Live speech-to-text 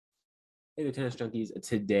Hey there, tennis junkies.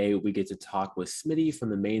 Today we get to talk with Smitty from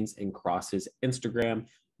the Mains and Crosses Instagram,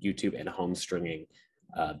 YouTube, and home stringing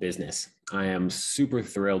business. I am super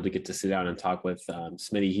thrilled to get to sit down and talk with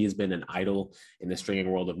Smitty. He's been an idol in the stringing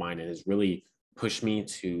world of mine and has really pushed me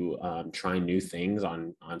to try new things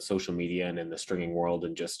on social media and in the stringing world,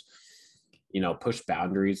 and just push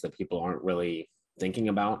boundaries that people aren't really thinking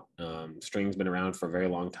about. String's been around for a very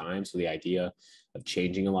long time, so the idea of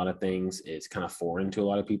changing a lot of things is kind of foreign to a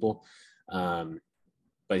lot of people.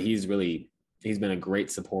 But he's been a great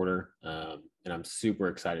supporter, and I'm super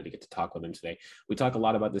excited to get to talk with him today. We talk a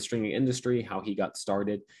lot about the stringing industry, how he got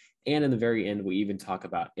started, and in the very end, we even talk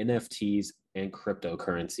about NFTs and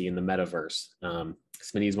cryptocurrency in the metaverse.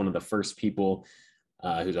 Smitty is one of the first people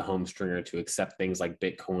who's a home stringer to accept things like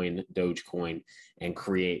Bitcoin, Dogecoin, and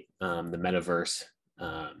create the metaverse,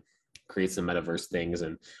 create some metaverse things.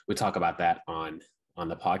 And we talk about that on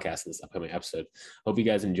the podcast in this upcoming episode. Hope you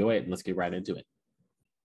guys enjoy it, and let's get right into it.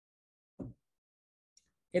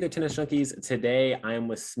 Hey there, tennis junkies. Today I am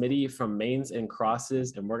with Smitty from Mains and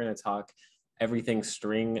Crosses, and we're going to talk everything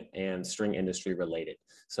string and string industry related.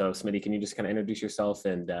 So Smitty, can you just kind of introduce yourself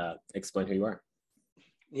and explain who you are?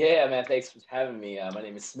 Yeah, man. Thanks for having me. My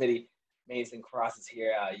name is Smitty. Mains and Crosses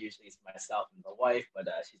here. Usually it's myself and the wife, but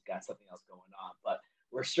she's got something else going on. But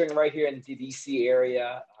we're stringing right here in the DC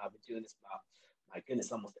area. I've been doing this about, my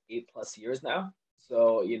goodness, almost 8+ years now.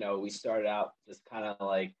 So, we started out just kind of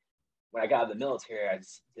like, when I got out of the military, I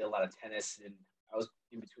just did a lot of tennis, and I was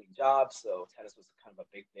in between jobs. So tennis was kind of a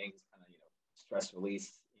big thing. It's kind of, stress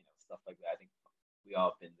release, stuff like that. I think we all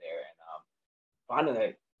have been there. And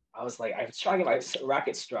finally, I was like, I was trying to get my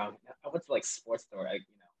racket strung. I went to like sports store. I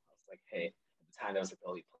was like, hey, at the time there was a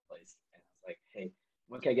goalie place, and I was like, hey,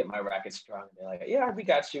 when can I get my racket strung? And they're like, yeah, we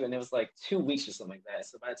got you. And it was like 2 weeks or something like that.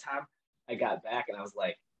 So by the time I got back, and I was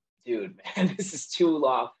like, dude, man, this is too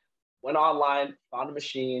long. Went online, found a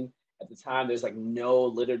machine. At the time, there's like no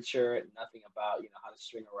literature, nothing about how to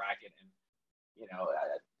string a racket, and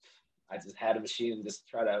I just had a machine and just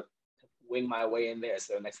try to wing my way in there.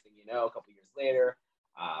 So next thing you know, a couple years later,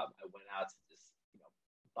 I went out to just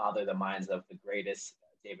bother the minds of the greatest,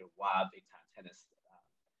 David Waugh, big time tennis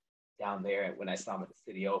down there. And when I saw him at the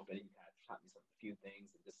City Open, he kind of taught me a few things,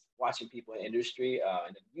 and just watching people in the industry.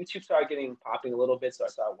 And then YouTube started popping a little bit, so I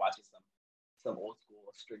started watching some old school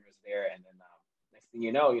stringers there, and then next thing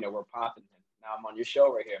you know, we're popping, and now I'm on your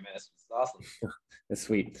show right here, man. It's awesome. That's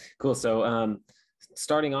sweet. Cool. So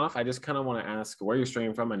starting off, I just kind of want to ask where you're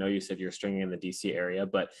stringing from. I know you said you're stringing in the DC area,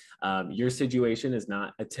 but your situation is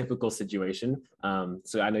not a typical situation.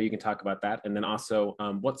 So I know you can talk about that. And then also,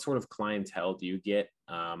 what sort of clientele do you get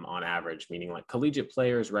on average, meaning like collegiate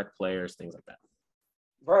players, rec players, things like that?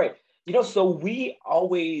 Right. So we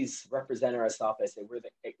always represent ourselves.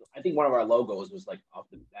 I think one of our logos was like off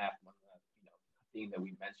the bat, one of the thing that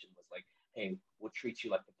we mentioned was like, hey, we'll treat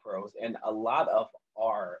you like the pros. And a lot of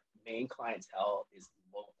our main clientele is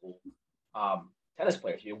local tennis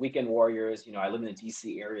players, weekend warriors. I live in the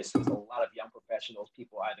DC area, so there's a lot of young professionals.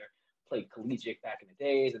 People either played collegiate back in the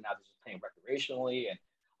days, and now they're just playing recreationally.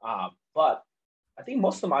 And but I think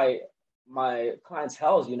most of my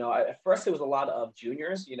clientele is, at first it was a lot of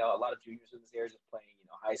juniors, a lot of juniors in this area just playing,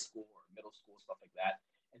 high school or middle school, stuff like that.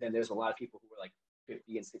 And then there's a lot of people who were like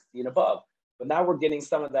 50 and 60 and above. But now we're getting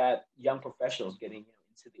some of that young professionals getting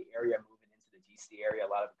into the area, moving into the DC area,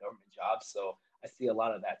 a lot of government jobs. So I see a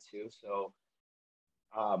lot of that too. So,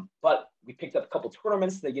 but we picked up a couple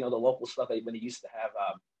tournaments that, the local stuff that when they used to have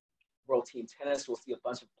World Team Tennis, we'll see a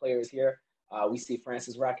bunch of players here. We see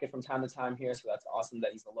Francis Racket from time to time here. So that's awesome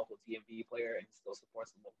that he's a local DMV player and he still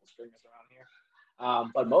supports the local stringers around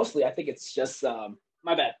here. But mostly I think it's just,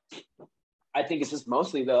 my bad. I think it's just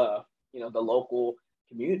mostly the local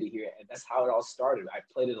community here, and that's how it all started. I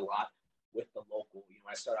played it a lot with the local.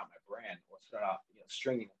 I started out my brand or start out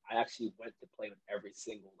stringing. I actually went to play with every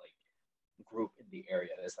single group in the area.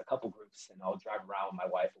 There's a couple groups, and I'll drive around with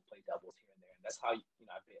my wife. We'll play doubles here and there, and that's how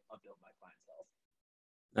I built my clientele.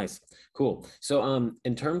 Nice, cool. So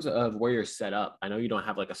in terms of where you're set up, I know you don't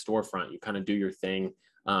have like a storefront. You kind of do your thing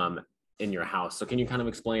in your house. So can you kind of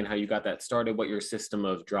explain how you got that started, what your system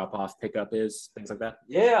of drop off pickup is, things like that?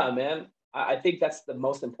 Yeah, man. I think that's the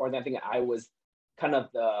most important. I think I was kind of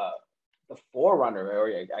the forerunner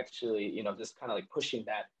area, actually, just kind of like pushing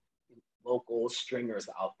that local stringers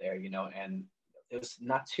out there, and there's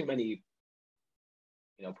not too many,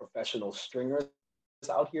 professional stringers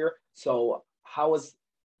out here. So how is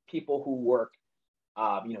people who work,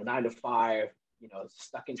 9 to 5,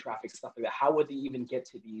 stuck in traffic, stuff like that, how would they even get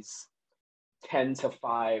to these 10 to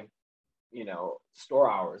 5, store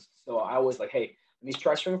hours? So I was like, hey, let me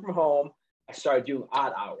try stringing from home. I started doing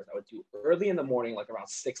odd hours. I would do early in the morning, like around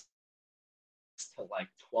 6 to like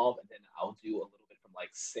 12, and then I'll do a little bit from like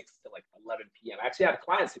 6 to like 11 p.m. I actually had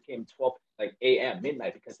clients who came 12 like a.m.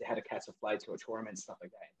 midnight because they had to catch a flight to a tournament and stuff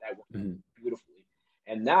like that. And that worked beautifully.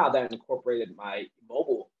 And now that I've incorporated my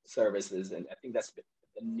mobile services, and I think that's been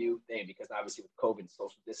the new thing because obviously with COVID and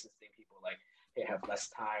social distancing, people are like, hey, I have less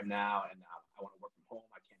time now, and I want to work from home.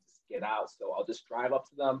 I can't just get out, so I'll just drive up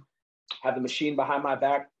to them, have the machine behind my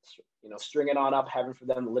back, string it on up, having for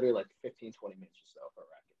them literally like 15, 20 minutes or so for a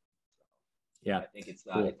racket. So, yeah, I think it's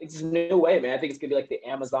cool. I think it's a new way, man. I think it's gonna be like the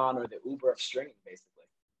Amazon or the Uber of stringing, basically.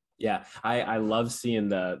 Yeah, I love seeing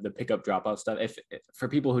the pickup drop off stuff. If for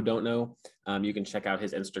people who don't know, you can check out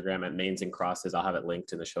his Instagram at Mains and Crosses. I'll have it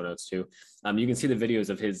linked in the show notes too. You can see the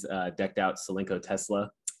videos of his decked out Solinco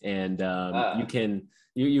Tesla, and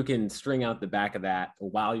you can string out the back of that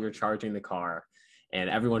while you're charging the car. And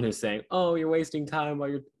everyone who's saying, "Oh, you're wasting time," while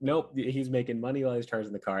you're nope, he's making money while he's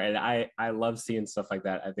charging the car. And I love seeing stuff like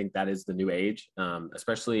that. I think that is the new age,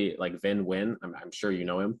 especially like Vin Win. I'm sure you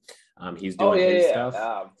know him. He's doing his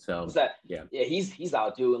stuff. So yeah, he's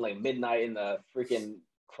out doing like midnight in the freaking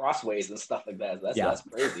crossways and stuff like that. That's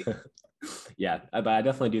crazy. Yeah, but I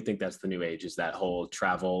definitely do think that's the new age, is that whole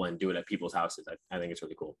travel and do it at people's houses. I think it's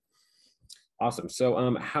really cool. Awesome.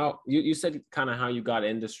 So how you said kind of how you got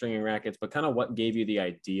into stringing rackets, but kind of what gave you the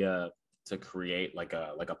idea to create like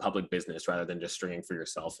a public business rather than just stringing for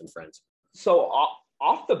yourself and friends? So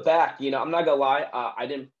off the back, I'm not gonna lie,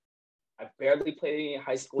 I barely played any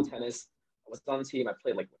high school tennis. I was on the team. I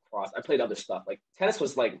played like lacrosse. I played other stuff. Like tennis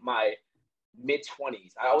was like my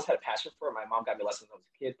mid-20s. I always had a passion for it. My mom got me lessons when I was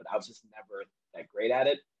a kid, but I was just never that great at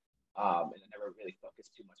it. And I never really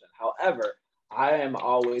focused too much on it. However, I am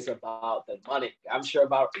always about the money. I'm sure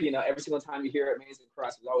about, every single time you hear it, Amazing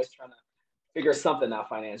Cross is always trying to figure something out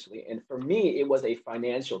financially. And for me, it was a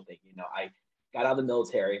financial thing. I got out of the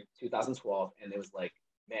military 2012, and it was like,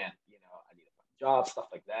 man, I need to find a job, stuff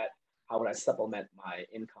like that. How would I supplement my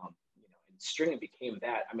income? And stringing became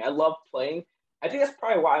that. I mean, I love playing. I think that's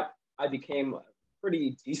probably why I became a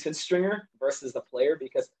pretty decent stringer versus a player,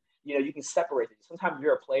 because, you can separate it. Sometimes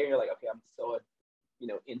you're a player, you're like, okay, I'm so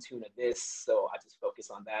in tune of this, so I just focus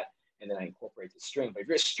on that, and then I incorporate the string. But if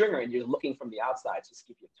you're a stringer and you're looking from the outside, just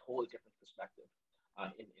give you a totally different perspective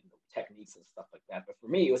in the techniques and stuff like that. But for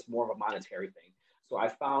me, it was more of a monetary thing. So I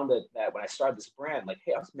found that when I started this brand, like,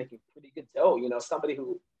 hey, I was making pretty good dough. Somebody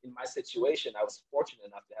who, in my situation, I was fortunate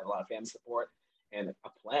enough to have a lot of family support and a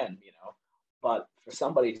plan. But for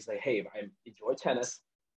somebody who's like, hey, if I enjoy tennis,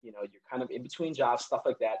 you're kind of in between jobs, stuff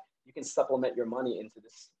like that, you can supplement your money into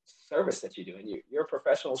this service that you do. And you're a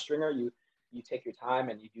professional stringer. You take your time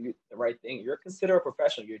and you do the right thing. You're considered a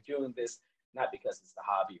professional. You're doing this not because it's the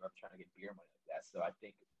hobby or I'm trying to get beer money like that. So I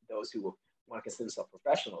think those who want to consider themselves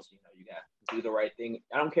professionals, you got to do the right thing.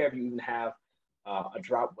 I don't care if you even have a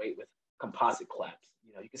drop weight with composite clamps.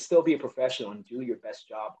 You can still be a professional and do your best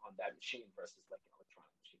job on that machine versus like an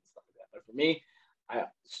electronic machine and stuff like that. But for me, I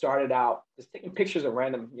started out just taking pictures of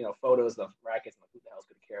random, photos of rackets. I'm like, who the hell's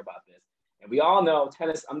going to care about this? And we all know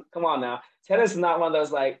tennis. Come on now, tennis is not one of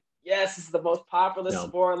those like, yes, this is the most popular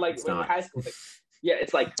sport. Like in high school, like, yeah,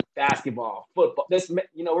 it's like basketball, football. This,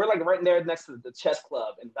 we're like right there next to the chess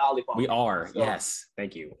club and volleyball. We are, so, yes,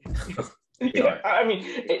 thank you. I mean,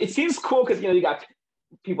 it seems cool because you got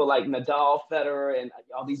people like Nadal, Federer, and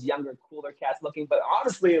all these younger, cooler cats looking. But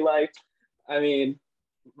honestly, like, I mean,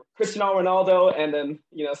 Cristiano Ronaldo, and then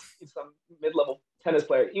some mid-level tennis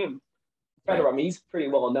player, even Federer. I mean, he's pretty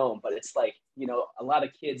well known, but it's like a lot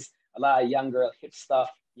of kids, a lot of younger hip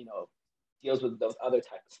stuff, deals with those other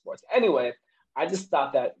type of sports. Anyway, I just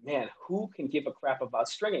thought that, man, who can give a crap about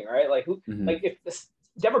stringing, right? Like who, like if the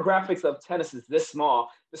demographics of tennis is this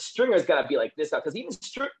small, the stringer's got to be like this, because even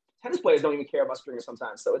tennis players don't even care about stringers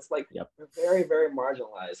sometimes. So it's like we're very, very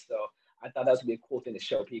marginalized. So I thought that would be a cool thing to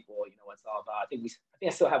show people, what it's all about. I think I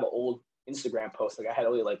still have an old Instagram post. Like I had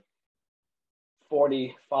only like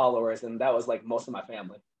 40 followers, and that was like most of my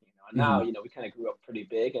family. And now we kind of grew up pretty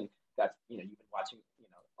big, and that's you've been watching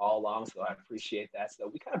all along. So I appreciate that. So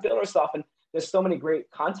we kind of build ourselves, and there's so many great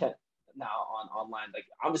content now online. Like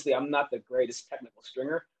obviously, I'm not the greatest technical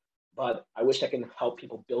stringer, but I wish I can help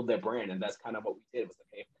people build their brand, and that's kind of what we did. Was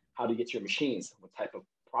like, hey, how to get your machines, what type of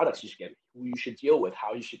products you should get, who you should deal with,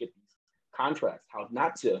 how you should get these contracts, how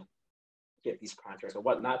not to get these contracts, or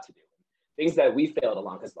what not to do. Things that we failed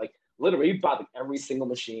along, because like literally we bought like every single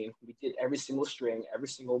machine, we did every single string, every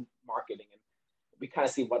single marketing, and we kind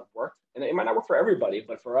of see what worked. And it might not work for everybody,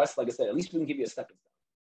 but for us, like I said, at least we can give you a stepping stone.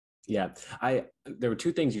 Yeah, there were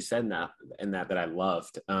two things you said in that I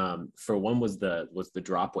loved. For one was the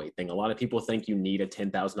drop weight thing. A lot of people think you need a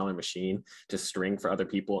 $10,000 machine to string for other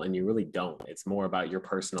people, and you really don't. It's more about your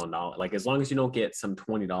personal knowledge. Like as long as you don't get some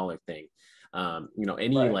 $20 thing,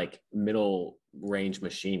 any Right. like middle range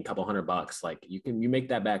machine, couple $100, like you make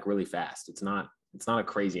that back really fast. It's not a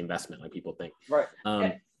crazy investment like people think. Right.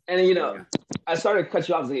 Um, And yeah. I started to cut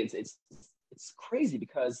you off. It's crazy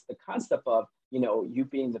because the concept of you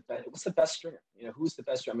being the best. What's the best stringer? Who's the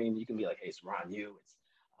best stringer? I mean, you can be like, hey, it's Ron Yu, it's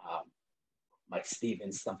um, Mike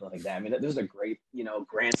Stevens, something like that. I mean, those are great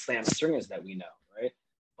Grand Slam stringers that we know, right?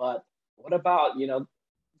 But what about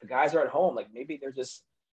the guys are at home? Like maybe they're just.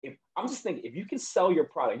 If I'm just thinking, if you can sell your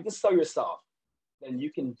product, you can sell yourself, then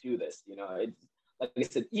you can do this. Like I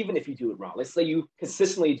said, even if you do it wrong, let's say you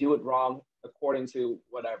consistently do it wrong according to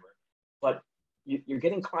whatever, but you're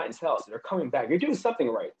getting clientele, so they're coming back. You're doing something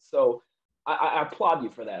right. So I applaud you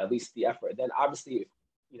for that, at least the effort. Then obviously,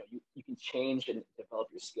 you can change and develop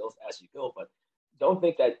your skills as you go, but don't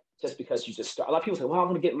think that just because you just start. A lot of people say, "Well, I'm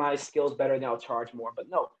going to get my skills better, and I'll charge more." But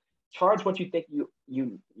no, charge what you think you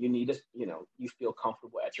need to, you feel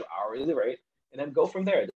comfortable at your hourly rate, and then go from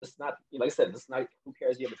there. It's not, like I said, it's not who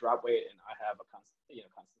cares you have a drop weight and I have a constant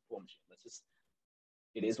pull machine. Let's just,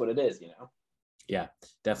 it is what it is. Yeah,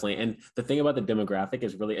 definitely. And the thing about the demographic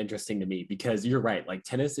is really interesting to me because you're right. Like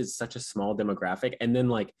tennis is such a small demographic. And then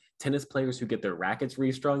like tennis players who get their rackets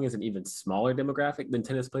restrung is an even smaller demographic than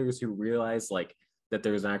tennis players who realize like that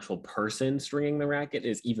there's an actual person stringing the racket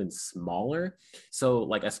is even smaller. So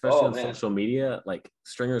like, especially Oh on man. social media, like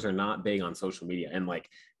stringers are not big on social media. And like,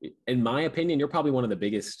 in my opinion, you're probably one of the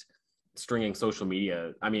biggest stringing social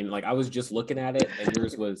media. I mean, like I was just looking at it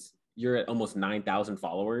and you're at almost 9,000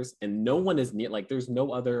 followers and no one is near, like there's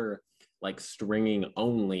no other like stringing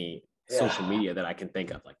only social Yeah. media that I can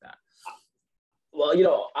think of like that. Well,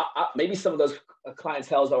 maybe some of those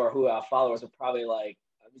clientels or who are followers are probably like,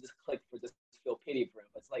 let me just click for just feel pity for him.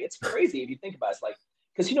 But it's like, it's crazy if you think about it. It's like,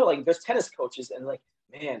 because like there's tennis coaches and like,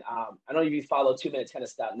 man, I don't know if you follow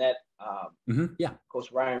 2minutetennis.net. Yeah.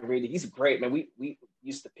 Coach Ryan Reed, he's great, man. We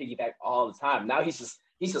used to piggyback all the time. Now he's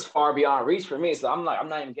just far beyond reach for me. So I'm like, I'm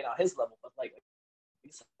not even getting on his level. But like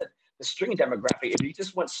the stringing demographic, if you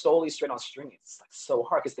just went solely straight on stringing, it's like so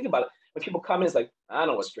hard. Because think about it, when people come in, it's like, I don't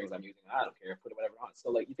know what strings I'm using. I don't care. Put whatever on.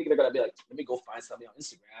 So like, you think they're gonna be like, let me go find somebody on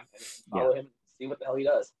Instagram and Yeah. follow him and see what the hell he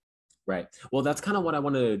does. Right. Well, that's kind of what I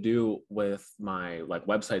wanted to do with my like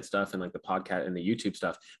website stuff and like the podcast and the YouTube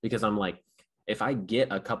stuff, because I'm like, if I get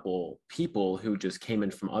a couple people who just came in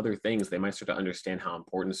from other things, they might start to understand how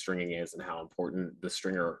important stringing is and how important the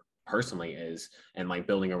stringer personally is, and like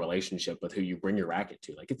building a relationship with who you bring your racket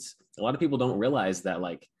to. Like it's a lot of people don't realize that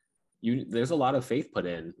like there's a lot of faith put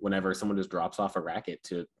in whenever someone just drops off a racket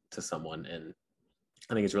to someone. And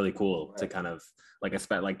I think it's really cool to Right. kind of like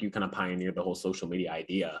expect like you kind of pioneered the whole social media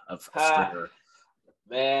idea of Ha, stringer.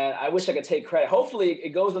 man, I wish I could take credit. Hopefully it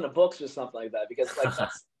goes in the books or something like that, because like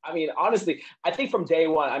that's, I mean, honestly, I think from day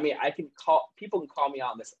one, I mean, people can call me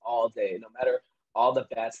on this all day, no matter all the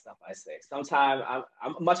bad stuff I say. Sometimes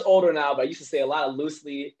I'm much older now, but I used to say a lot of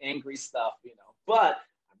loosely angry stuff. But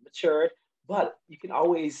I'm matured. But you can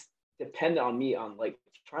always depend on me on like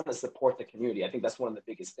trying to support the community. I think that's one of the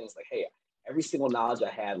biggest things. Like, hey, every single knowledge I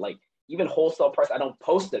had, like even wholesale price, I don't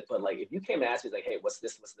post it, but like if you came and asked me like, hey, what's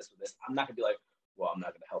this, what's this, what's this, I'm not gonna be like, well, I'm not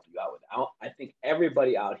going to help you out with it. I think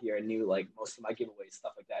everybody out here knew like most of my giveaways,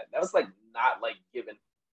 stuff like that. That was like not like given,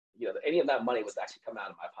 any of that money was actually coming out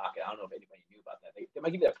of my pocket. I don't know if anybody knew about that. They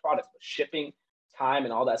might give you that product, but shipping, time,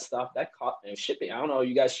 and all that stuff that cost, and shipping. I don't know.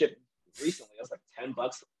 You guys shipped recently. It was like $10,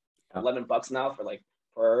 $11 now for like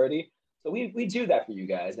priority. So we do that for you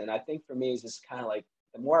guys, and I think for me it's just kind of like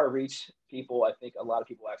the more I reach people, I think a lot of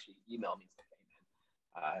people actually email me and say,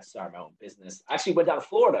 "Hey man, I started my own business." I actually went down to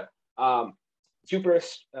Florida. Jupiter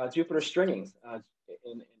Stringings.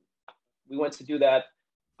 And we went to do that.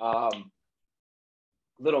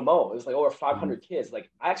 Little Mo. It was like over Mhm. 500 kids. Like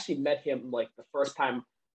I actually met him like the first time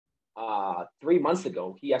 3 months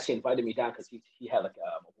ago. He actually invited me down because he had like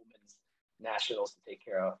a women's nationals to take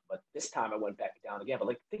care of. But this time I went back down again. But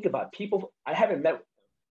like think about it, people I haven't met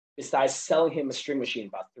besides selling him a string machine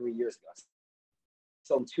about 3 years ago. I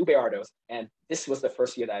sold him two Bayardos, and this was the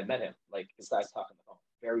first year that I met him. Like besides talking on the phone,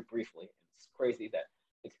 very briefly. And it's crazy that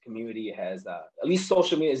the community has, at least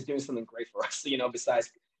social media is doing something great for us.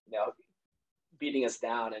 Besides you know beating us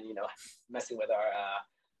down and messing with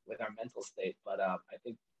our mental state. But I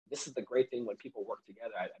think this is the great thing when people work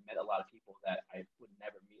together. I met a lot of people that I would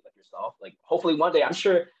never meet, like yourself. Like hopefully one day, I'm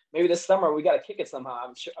sure maybe this summer we got to kick it somehow.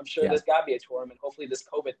 I'm sure Yeah, there's got to be a tournament. Hopefully this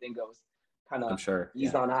COVID thing goes kind I'm of sure.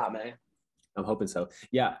 ease Yeah. on out, man. I'm hoping so.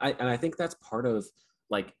 Yeah, and I think that's part of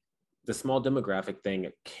like the small demographic thing.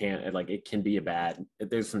 It can be a bad.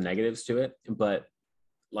 There's some negatives to it, but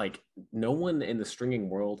like no one in the stringing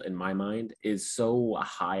world, in my mind, is so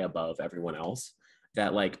high above everyone else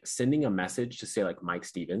that like sending a message to say like Mike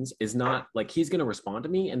Stevens is not like he's gonna respond to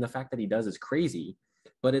me, and the fact that he does is crazy,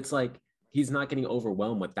 but it's like he's not getting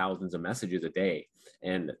overwhelmed with thousands of messages a day,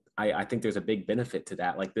 and I think there's a big benefit to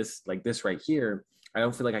that. Like this right here, I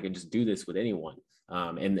don't feel like I can just do this with anyone,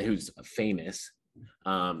 and who's famous,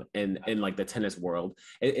 and in like the tennis world.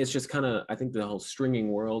 It's just kind of, I think the whole stringing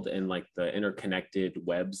world and like the interconnected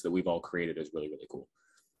webs that we've all created is really, really cool.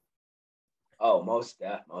 Oh, most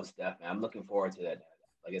def, man. I'm looking forward to that.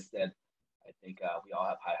 Like I said, I think we all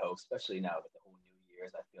have high hopes, especially now with the whole New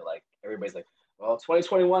Year's. I feel like everybody's like, well,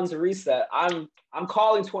 2021 is a reset. I'm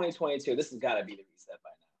calling 2022. This has got to be the reset by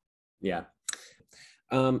now.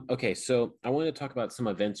 Yeah. Okay, so I wanted to talk about some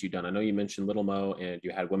events you've done. I know you mentioned Little Mo and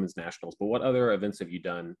you had women's nationals, but what other events have you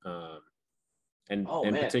done? And Oh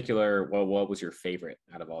in man, particular, what was your favorite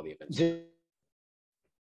out of all the events?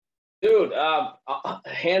 dude,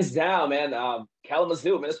 hands down, man.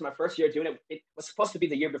 Kalamazoo, man, this is my first year doing it. It was supposed to be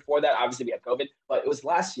the year before that. Obviously, we had COVID, but it was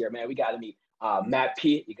last year, man. We got to meet Matt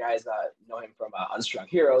P. You guys know him from Unstrung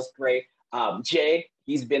Heroes. Great. Jay,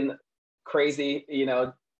 he's been crazy,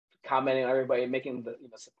 commenting on everybody, making the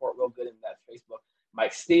support real good in that Facebook.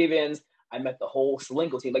 Mike Stevens. I met the whole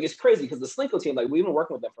Slinko team. Like, it's crazy because the Slinko team, like, we've been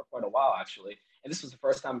working with them for quite a while, actually. And this was the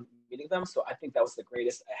first time meeting them. So I think that was the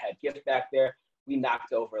greatest. I had Gift back there. We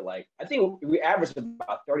knocked over, like, I think we averaged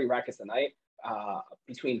about 30 rackets a night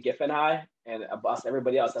between Gift and I, and us,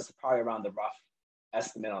 everybody else. That's probably around the rough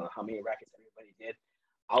estimate on how many rackets everybody did.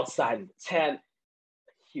 Outside in the tent,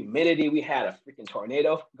 humidity, we had a freaking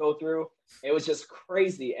tornado go through. It was just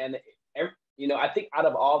crazy. And, I think out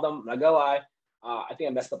of all of them, I'm not gonna lie, I think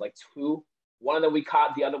I messed up like two. One of them we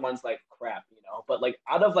caught, the other one's like crap, But like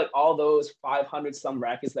out of like all those 500 some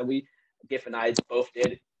rackets that Giff and I both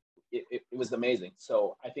did, it was amazing.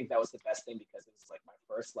 So I think that was the best thing because it was like my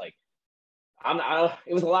first like,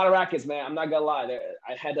 it was a lot of rackets, man. I'm not gonna lie.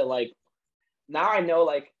 I had to like, now I know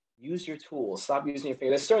like use your tools, stop using your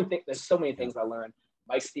finger. There's certain things. There's so many things I learned.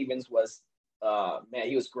 Mike Stevens was, man,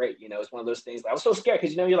 he was great. It's one of those things. I was so scared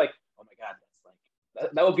because you're like, oh my god, that's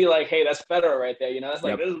like that would be like, hey, that's Federer right there. That's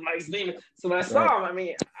like, this is Mike Stevens. So when I saw him, I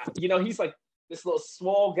mean, he's like this little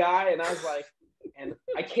small guy, and I was like, and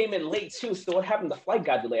I came in late too. So what happened? The flight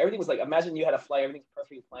got delayed. Everything was like, imagine you had a flight, everything's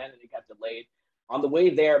perfectly planned, and it got delayed. On the way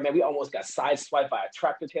there, man, we almost got sideswiped by a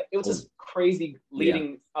tractor tail. It was just crazy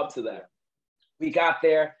leading up to that. We got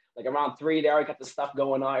there like around 3. They already got the stuff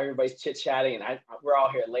going on. Everybody's chit chatting, and we're all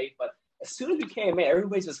here late. But as soon as we came in,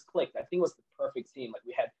 everybody just clicked. I think it was the perfect team. Like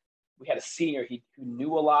we had a senior who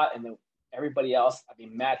knew a lot, and then everybody else. I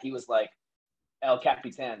mean, Matt, he was like El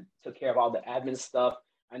Capitan, took care of all the admin stuff.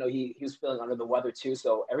 I know he was feeling under the weather too,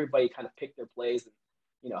 so everybody kind of picked their plays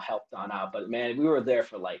and helped on out. But man, we were there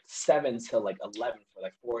for like 7 to like 11 for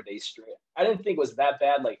like 4 days straight. I didn't think it was that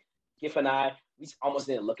bad. Like Giff and I, we almost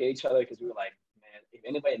didn't look at each other because we were like, man, if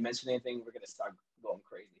anybody mentioned anything, we're gonna start going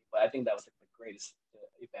crazy. But I think that was like the greatest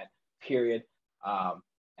event. Period.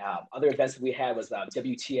 Other events that we had was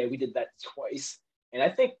WTA. We did that twice, and I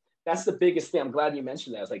think that's the biggest thing. I'm glad you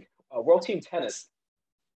mentioned that. It's like World Team Tennis.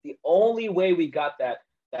 The only way we got that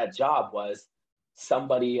job was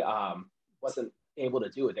somebody wasn't able to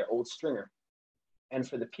do it. Their old stringer. And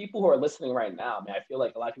for the people who are listening right now, man, I feel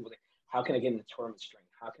like a lot of people think, how can I get into tournament string?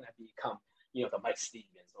 How can I become, the Mike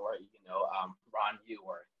Stevens or Ron Yu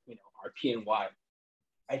or our PNY?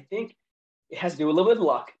 I think it has to do a little bit of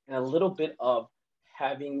luck and a little bit of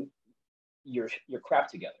having your crap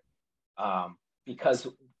together. Because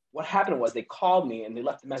what happened was they called me and they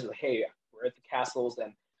left a message like, hey, we're at the Castles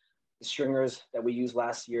and the stringers that we used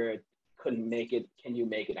last year couldn't make it. Can you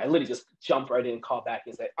make it? I literally just jumped right in and called back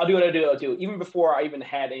and said, I'll do it. Even before I even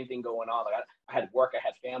had anything going on, like I had work, I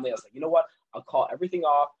had family. I was like, you know what? I'll call everything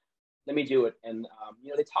off. Let me do it. And,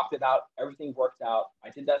 they talked it out. Everything worked out. I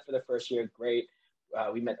did that for the first year. Great.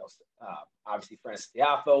 We met, obviously, Francis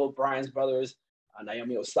Diafo, Brian's brothers,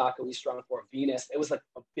 Naomi Osaka. We strung for Venus. It was like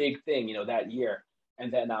a big thing, that year.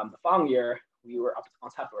 And then the following year, we were up on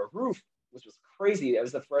top of a roof, which was crazy. It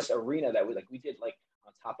was the first arena that we did like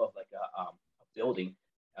on top of like a building.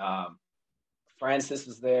 Francis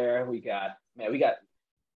was there. We had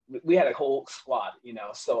a whole squad,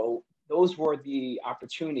 So those were the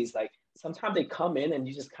opportunities. Like sometimes they come in and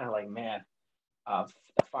you just kind of like, man,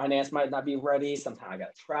 the finance might not be ready. Sometimes I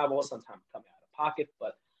got to travel. Sometimes I'm coming out of pocket.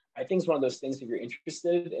 But I think it's one of those things, if you're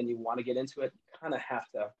interested and you want to get into it, you kind of have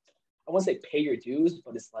to, I won't say pay your dues,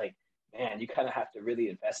 but it's like, man, man, you kind of have to really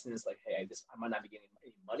invest in. It's like, hey, I might not be getting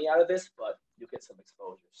any money out of this, but you'll get some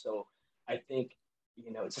exposure. So I think,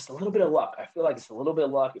 it's just a little bit of luck. I feel like it's a little bit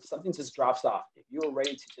of luck. If something just drops off, if you're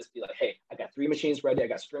ready to just be like, hey, I got 3 machines ready, I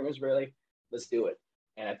got stringers ready, let's do it.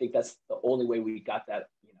 And I think that's the only way we got that,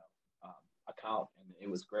 account, and it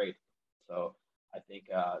was great. So I think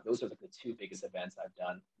those are the 2 biggest events I've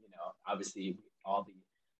done. Obviously all the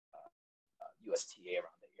USTA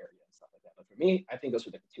around the area and stuff like that. But for me, I think those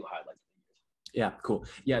were the 2 highlights. Yeah, cool.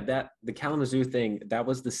 Yeah, the Kalamazoo thing, that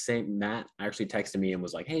was the same. Matt actually texted me and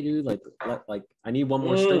was like, "Hey, dude, like I need one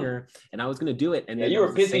more stringer," and I was gonna do it. And yeah, you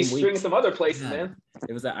were busy stringing some other places, man.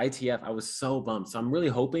 It was at ITF. I was so bummed. So I'm really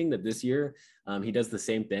hoping that this year he does the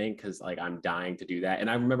same thing, because like I'm dying to do that. And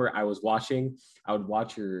I remember I would watch your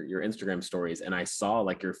Instagram stories, and I saw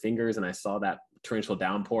like your fingers, and I saw that torrential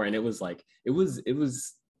downpour, and it was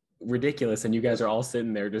ridiculous, and you guys are all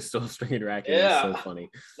sitting there just still stringing racket. Yeah, it was so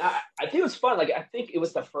funny. I think it was fun. Like, I think it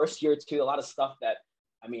was the first year too. A lot of stuff that,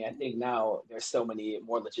 I think now there's so many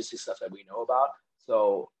more logistics stuff that we know about.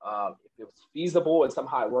 So if it was feasible and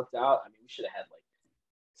somehow it worked out, we should have had like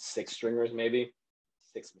 6 stringers, maybe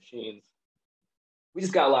 6 machines. We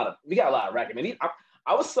got a lot of racket.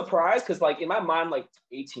 I was surprised because like in my mind, like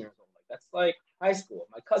 18 years old, like that's like high school.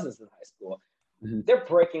 My cousin's in high school. Mm-hmm. They're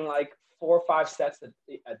breaking like 4 or 5 sets a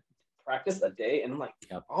practice a day, and I'm like,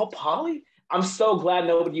 yep. All poly. I'm so glad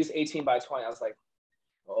nobody used 18 by 20. I was like,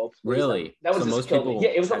 oh, please. Really? That was so just most people. Yeah,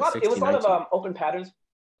 it was a lot. It was a lot of open patterns.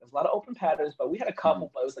 There was a lot of open patterns, but we had a couple,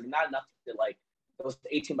 but it was like not enough to like. Those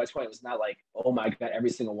 18 by 20 was not like, oh my god, every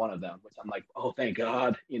single one of them. Which I'm like, oh thank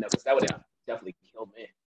God, because that would have definitely killed me.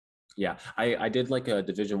 Yeah, I did like a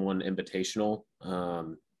Division I Invitational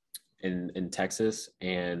in Texas,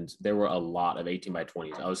 and there were a lot of 18 by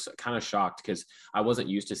 20s. I was kind of shocked because I wasn't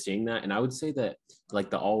used to seeing that. And I would say that like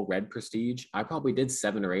the all red Prestige, I probably did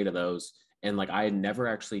 7 or 8 of those. And like I had never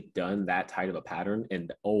actually done that tight of a pattern.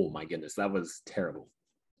 And oh my goodness, that was terrible.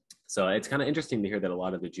 So it's kind of interesting to hear that a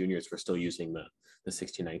lot of the juniors were still using the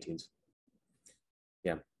 1619s.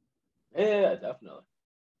 Yeah. Yeah, definitely.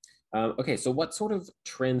 Okay, so what sort of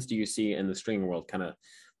trends do you see in the string world kind of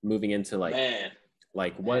moving into like,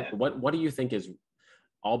 what do you think is,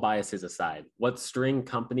 all biases aside, what string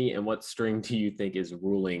company and what string do you think is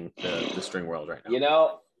ruling the string world right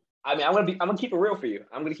now? I'm gonna keep it real for you.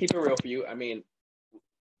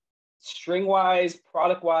 String wise,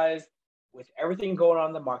 product wise, with everything going on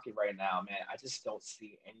in the market right now, man, I just don't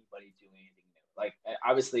see anybody doing anything new. Like,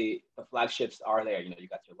 obviously the flagships are there. You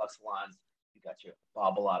got your Luxilons, you got your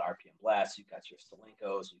Bobble-Out RPM Blast, you got your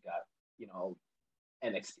Stalenkos, you got,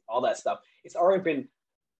 NXT, all that stuff. It's already been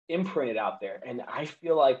imprinted out there. And I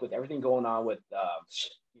feel like with everything going on with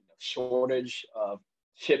shortage of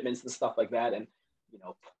shipments and stuff like that, and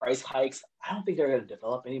price hikes, I don't think they're going to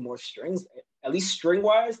develop any more strings, at least string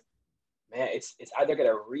wise. Man, it's either going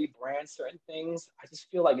to rebrand certain things. I just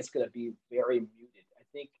feel like it's going to be very muted. I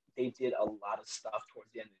think they did a lot of stuff towards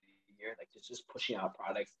the end of the year, like just pushing out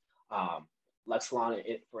products. Luxilon,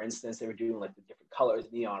 for instance, they were doing like the different colors,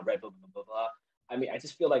 neon, red, blah, blah, blah, blah. I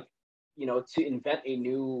just feel like, to invent a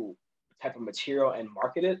new type of material and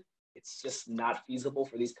market it, it's just not feasible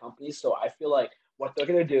for these companies. So I feel like what they're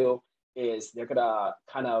going to do is they're going to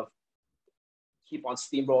kind of keep on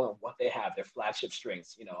steamrolling what they have, their flagship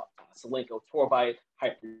strings, Salenko, Torbite,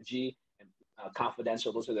 Hyper G, and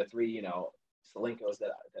Confidential. Those are the 3, Salenkos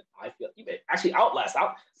that I feel, actually Outlast,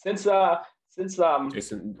 since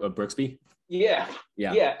Jason Brooksby. Yeah.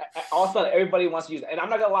 All of a sudden, everybody wants to use it, and I'm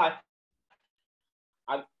not gonna lie.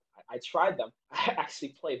 I tried them. I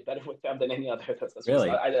actually played better with them than any other. Really?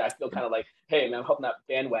 I feel kind of like, hey man, I'm hoping not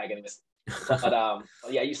bandwagoning this. But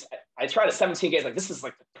I tried a 17 gauge. Like, this is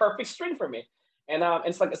like the perfect string for me, and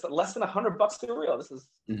it's less than $100 a reel. This is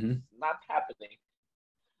not happening.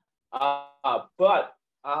 But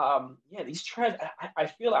these trends, I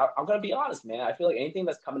feel, I'm gonna be honest, man. I feel like anything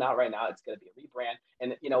that's coming out right now, it's gonna be a rebrand.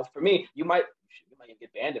 And for me, you might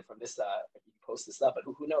get banned from this if you post this up, but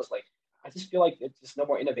who knows? Like, I just feel like there's just no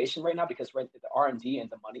more innovation right now because the R&D and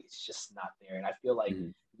the money is just not there. And I feel like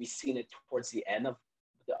we've seen it towards the end of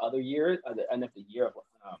the other year, the end of the year,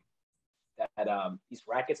 that these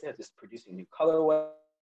rackets are just producing new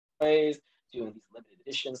colorways, doing these limited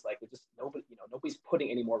editions. Like, just nobody's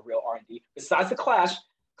putting any more real R&D besides the Clash.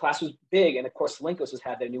 Clash was big, and of course Salenkos just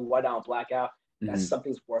had their new white out blackout. That's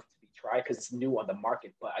something's worth to be tried because it's new on the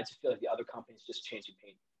market. But I just feel like the other companies just changing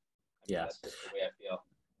paint. That's just the way I feel.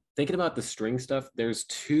 Thinking about the string stuff, there's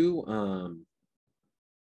 2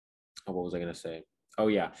 what was I gonna say? Oh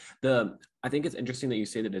yeah. I think it's interesting that you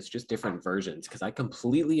say that it's just different versions because I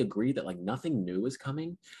completely agree that like nothing new is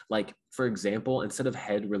coming. Like for example, instead of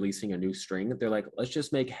Head releasing a new string, they're like, let's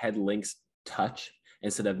just make Head Links Touch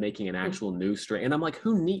instead of making an actual new string. And I'm like,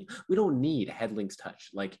 we don't need Head Links Touch.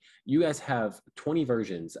 Like you guys have 20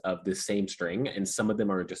 versions of the same string and some of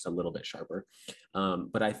them are just a little bit sharper.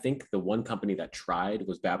 But I think the one company that tried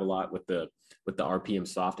was Babolat with the RPM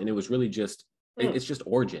soft, and it was really just it's just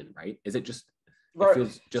Origin, right? Is it just it Right.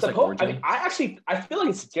 feels just like Origin? I feel like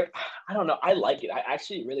it's different. I don't know. I like it. I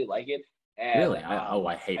actually really like it. And Really?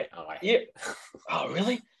 I hate it. Oh, I hate yeah. it. Oh,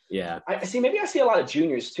 really? Yeah. I see. Maybe I see a lot of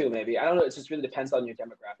juniors too. Maybe I don't know. It just really depends on your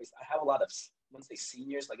demographics. I have a lot of, I want to say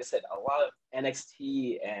seniors. Like I said, a lot of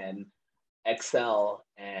NXT and XL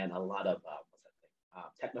and a lot of what's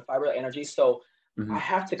that thing? Technofiber energy. So I Mhm.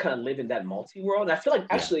 have to kind of live in that multi world. And I feel like Yeah.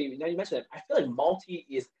 actually, now you mentioned it, I feel like multi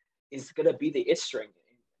is gonna be the it string.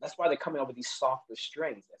 That's why they're coming up with these softer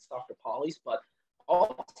strings and softer polys. But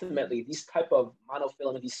ultimately, these type of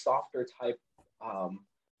monofilament, these softer type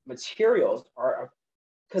materials are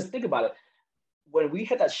because think about it. When we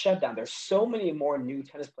had that shutdown, there's so many more new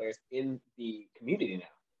tennis players in the community now,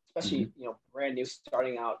 especially Mhm. brand new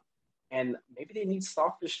starting out, and maybe they need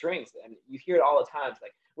softer strings. And you hear it all the time,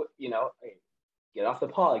 like hey, get off the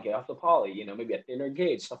poly, get off the poly. Maybe a thinner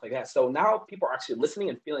gauge, stuff like that. So now people are actually listening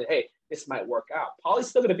and feeling, hey, this might work out. Poly's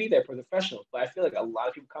still going to be there for the professionals, but I feel like a lot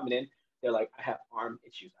of people coming in, they're like, I have arm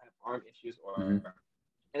issues, Mhm.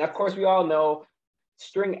 and of course we all know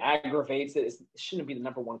string aggravates it. It shouldn't be the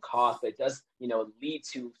number one cause, but it does, lead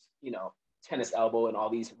to, tennis elbow and all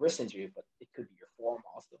these wrist injuries, but it could be your form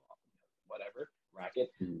also, whatever,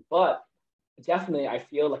 racket. Mhm. But definitely, I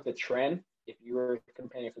feel like the trend, if you were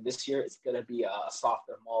comparing for this year, it's going to be a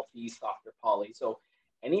softer multi, softer poly. So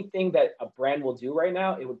anything that a brand will do right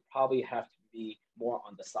now, it would probably have to be more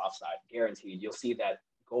on the soft side, guaranteed. You'll see that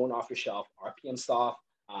going off your shelf, RPM soft,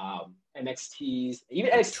 NXTs, even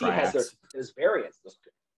Like NXT has triax. there's variants.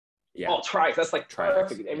 Yeah. Oh, triax, that's like Triax.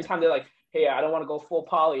 perfect. Every Yeah. time they're like, hey, I don't want to go full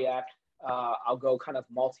polyac, I'll go kind of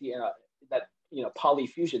multi that poly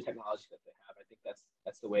fusion technology that they have. I think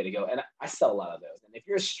that's the way to go. And I sell a lot of those. And if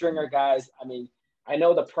you're a stringer, guys, I mean, I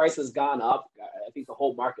know the price has gone up. I think the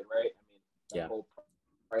whole market, right? I mean, the Yeah. whole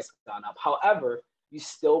price has gone up. However, you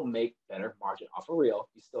still make better margin off of real.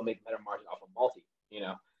 You still make better margin off of multi.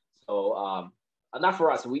 So not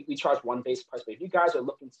for us. We charge one base price, but if you guys are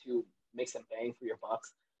looking to make some bang for your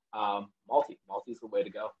bucks, multi is the way to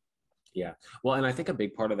go. Yeah. Well, and I think a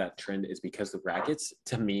big part of that trend is because the rackets,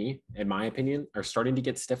 to me, in my opinion, are starting to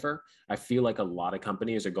get stiffer. I feel like a lot of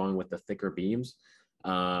companies are going with the thicker beams.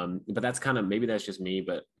 But that's kind of, maybe that's just me,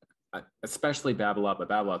 but especially Babolat, but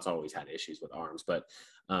Babolat's always had issues with arms. But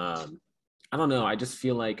I don't know. I just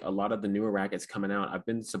feel like a lot of the newer rackets coming out, I've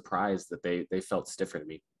been surprised that they felt stiffer to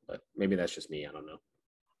me, but maybe that's just me. I don't know.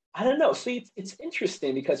 I don't know. See, it's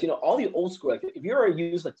interesting because all the old school, like if you ever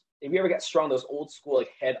use like if you ever get strong, those old school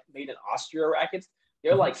like head made in Austria rackets,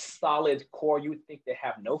 they're Mhm. like solid core. You would think they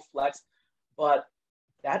have no flex, but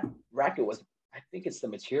that racket was. I think it's the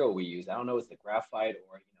material we use. I don't know, it's the graphite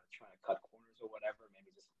or trying to cut corners or whatever.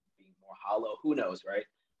 Maybe just being more hollow. Who knows, right?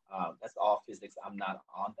 That's all physics. I'm not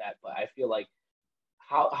on that, but I feel like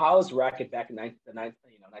how's racket back in the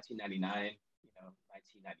 1999,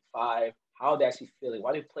 1995? How are they actually feeling?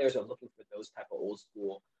 Why do players are looking for those type of old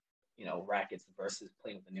school, rackets versus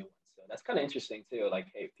playing with the new ones? So that's kind of interesting too. Like,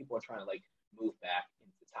 hey, people are trying to like move back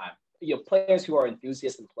into time. Players who are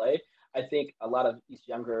enthusiasts in play. I think a lot of these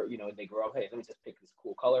younger, they grow up. Hey, let me just pick this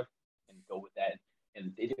cool color and go with that,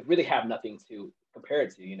 and they really have nothing to compare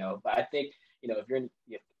it to. But I think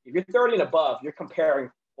if you're 30 and above, you're comparing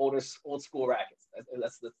old school rackets.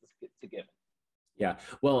 That's to given. Yeah.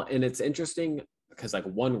 Well, and it's interesting because like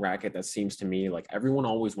one racket that seems to me like everyone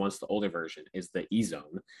always wants the older version is the E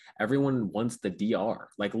zone. Everyone wants the DR.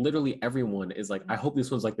 Like literally everyone is like, I hope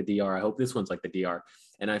this one's like the DR. I hope this one's like the DR.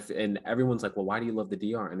 And everyone's like, well, why do you love the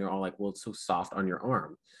DR? And they're all like, well, it's so soft on your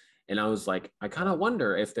arm. And I was like, I kind of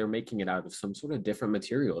wonder if they're making it out of some sort of different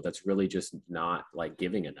material that's really just not like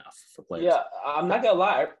giving enough for players. Yeah, I'm not gonna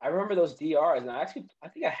lie. I remember those DRs, and I think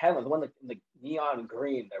I had one, the one like in the neon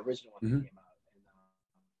green, the original one that Mm-hmm. came out,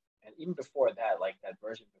 and even before that, like that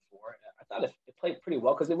version before, I thought it played pretty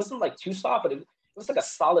well because it wasn't like too soft, but it was like a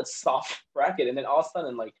solid soft bracket. And then all of a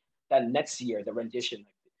sudden, like that next year, the rendition,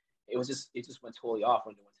 like it just went totally off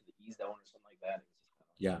when they went to the E zone or something like that. It was just kind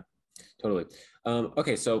of Yeah. Totally.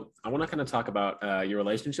 Okay, so I want to kind of talk about your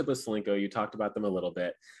relationship with Solinco. You talked about them a little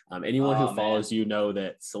bit. Anyone who oh man. follows you know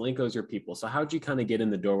that Solinco's your people. So how'd you kind of get in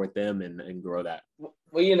the door with them and grow that?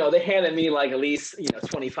 Well, they handed me like at least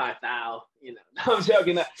 25 thou. No, I'm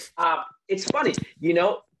joking. it's funny,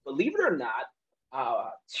 believe it or not,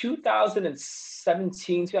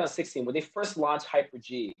 2017, 2016, when they first launched Hyper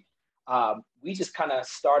G, we just kind of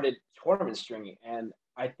started tournament stringing. And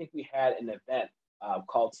I think we had an event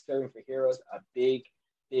called Serving for Heroes, a big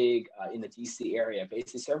in the DC area.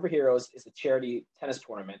 Basically, Serving for Heroes is a charity tennis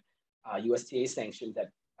tournament, USTA sanctioned, that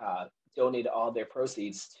donated all their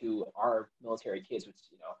proceeds to our military kids, which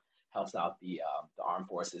helps out the armed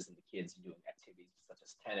forces and the kids doing activities such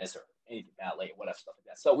as tennis or anything, ballet, whatever, stuff like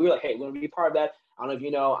that. So we were like, hey, we're gonna be part of that. I don't know if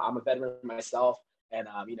you know, I'm a veteran myself, and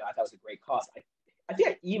I thought it was a great cause. I think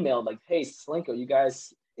I emailed like, hey, Slinko, you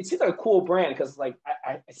guys, it seems like a cool brand because like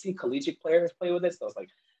I see collegiate players play with it. So I was like,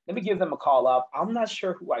 let me give them a call up. I'm not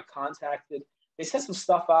sure who I contacted. They sent some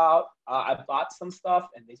stuff out. I bought some stuff,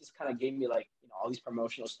 and they just kind of gave me like all these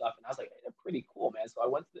promotional stuff, and I was like, hey, they're pretty cool, man. So I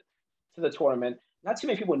went to the tournament. Not too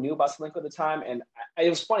many people knew about Slinko at the time, and it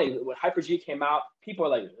was funny when Hyper G came out. People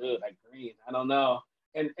were like, ugh, like green, I don't know.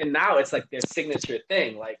 And now it's like their signature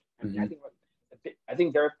thing. Like I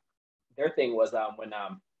think their thing was when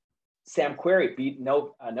Sam Querrey beat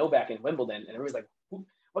Novak in Wimbledon, and everybody's like,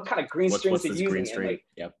 what kind of green strings are you using? And like,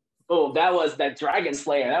 yep. Boom, that was that Dragon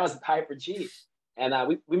Slayer. That was Hyper G.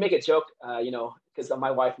 And we make a joke, because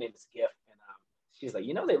my wife named is GIF, and she's like,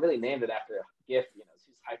 they really named it after GIF.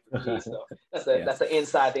 She's Hyper G. So that's an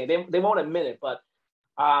inside thing. They won't admit it, but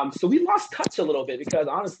so we lost touch a little bit because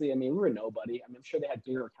honestly, I mean, we were nobody. I mean, I'm sure they had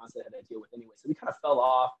bigger accounts they had to deal with anyway. So we kind of fell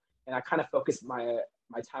off, and I kind of focused my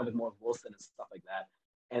time with more Wilson and stuff like that.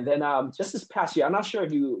 And then just this past year, I'm not sure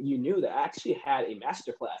if you knew that I actually had a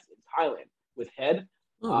masterclass in Thailand with Head.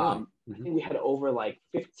 I think we had over like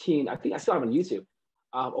 15. I think I still have on YouTube.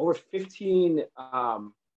 Over 15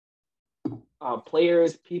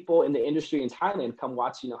 players, people in the industry in Thailand come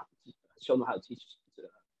watch. Show them how to teach,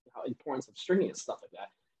 how importance of stringing and stuff like that.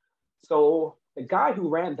 So the guy who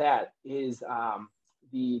ran that is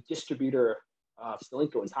the distributor of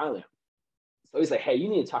Slinko in Thailand. So he's like, hey, you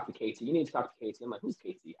need to talk to KT. You need to talk to KT. I'm like, who's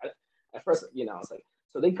KT? At first, I was like,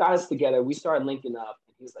 so they got us together. We started linking up,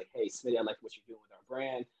 and he was like, hey, Smitty, I like what you're doing with our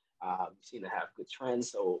brand. You seem to have good trends.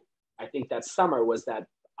 So I think that summer was the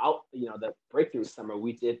breakthrough summer.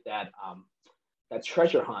 We did that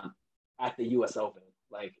treasure hunt at the U.S. Open.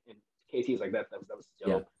 Like, and KT was like, that was dope.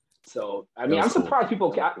 Yeah. So I mean, I'm surprised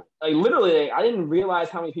people like literally. I didn't realize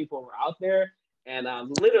how many people were out there, and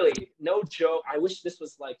literally, no joke. I wish this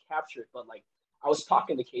was like captured, but like I was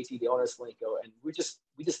talking to KT, the owner of Slinko, and we just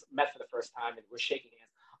met for the first time, and we're shaking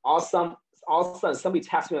hands. All of a sudden, somebody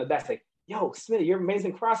taps me on the back, like, "Yo, Smitty, you're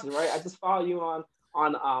amazing crosses, right? I just follow you on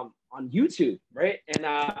YouTube, right?" And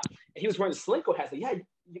he was wearing the Slinko hat. Like, yeah,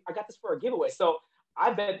 I got this for a giveaway. So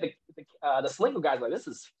I bet the Slinko guys like, this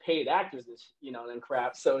is paid actors, and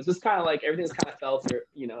crap. So it's just kind of like everything's kind of fell through.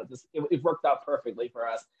 It worked out perfectly for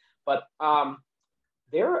us. But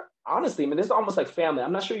they're honestly, I mean, this is almost like family.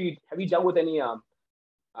 I'm not sure have you dealt with any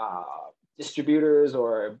distributors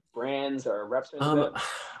or brands or reps?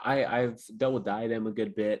 I've dealt with Diadem a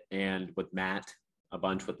good bit and with Matt a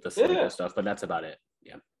bunch with the Slinko stuff, but that's about it.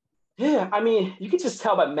 Yeah. Yeah, I mean, you can just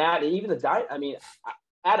tell by Matt and even the I mean,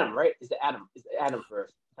 Adam, right? Is it Adam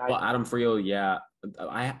first? Well, Adam Frio, yeah.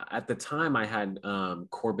 At the time I had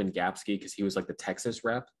Corbin Gapsky because he was like the Texas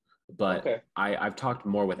rep. But okay. I've talked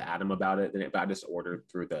more with Adam about it than I just ordered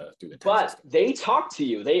through the Texas. But they talked to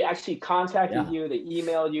you. They actually contacted you. They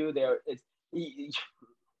emailed you.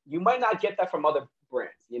 You might not get that from other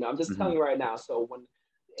brands. I'm just telling you right now. So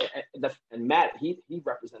and Matt, he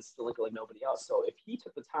represents Slinko like nobody else. So if he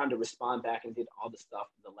took the time to respond back and did all the stuff,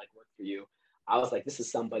 the legwork for you, I was like, this is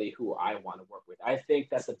somebody who I want to work with. I think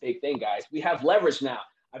that's a big thing, guys. We have leverage now.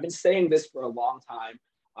 I've been saying this for a long time.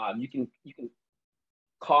 You can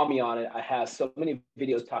call me on it. I have so many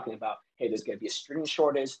videos talking about, hey, there's going to be a string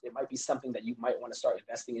shortage. There might be something that you might want to start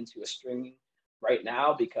investing into a stringing right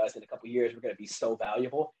now because in a couple of years, we're going to be so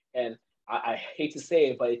valuable. And I hate to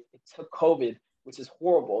say it, but it took COVID, which is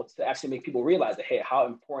horrible, to actually make people realize that, hey, how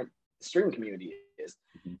important the stringing community is.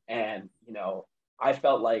 And, I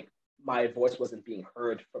felt like my voice wasn't being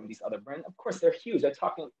heard from these other brands. Of course, they're huge. They're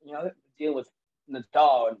talking, they're dealing with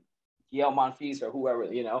Nadal and Gael Monfils or whoever,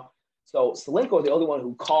 So Slinko is the only one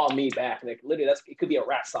who called me back. Like literally, it could be a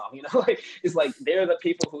rap song, Like it's like they're the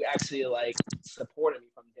people who actually like supported me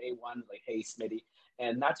from day one. Like, hey, Smitty,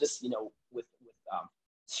 and not just with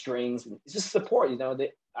strings and it's just support.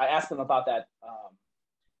 I asked them about that.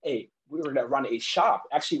 Hey, we were gonna run a shop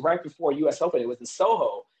actually right before U.S. Open. It was in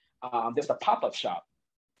Soho. There's a pop-up shop,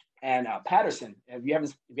 and Patterson. If you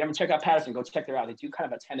haven't checked out Patterson, go check them out. They do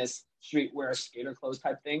kind of a tennis streetwear skater clothes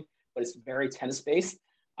type thing, but it's very tennis based.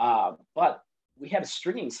 But we had a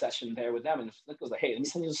stringing session there with them, and Slinko was like, "Hey, let me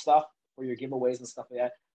send you some stuff. for your giveaways and stuff like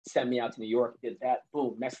that. Sent me out to New York, did that.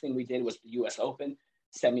 Boom. Next thing we did was the US Open.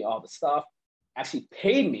 Sent me all the stuff. Actually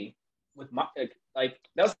paid me with my like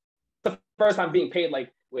that was the first time being paid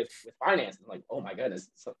like with finance. I'm like, oh my goodness.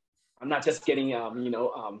 So I'm not just getting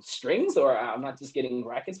strings, or I'm not just getting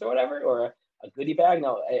rackets or whatever, or a goodie bag.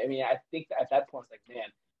 No, I mean, I think that at that point it's like, man,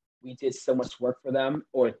 we did so much work for them,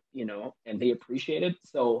 or and they appreciate it.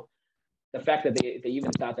 So the fact that they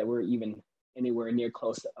even thought that we're even anywhere near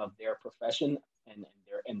close of their profession and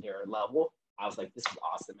their level, I was like, this is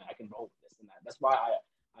awesome, man. I can roll with this and that. That's why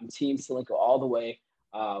I'm team Solinco all the way.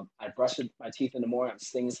 I brush my teeth in the morning. I'm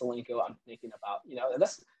singing Solinco. I'm thinking about, and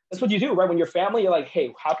that's what you do, right? When you're family, you're like,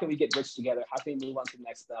 hey, how can we get rich together? How can we move on to the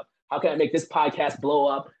next stuff? How can I make this podcast blow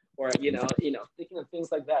up? Or thinking of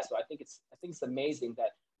things like that. So I think it's amazing that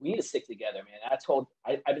we need to stick together, man.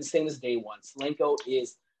 I've been saying this day one. Solinco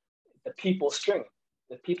is the people string,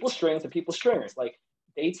 the people strings, the people stringers. Like,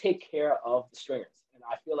 they take care of the stringers, and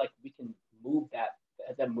I feel like we can move that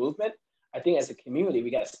movement. I think as a community,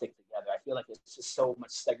 we got to stick together. I feel like there's just so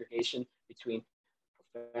much segregation between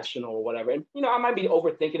professional or whatever. And, I might be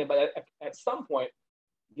overthinking it, but at some point,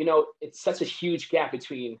 it's such a huge gap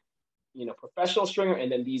between, professional stringer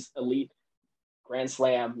and then these elite Grand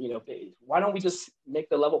Slam, why don't we just make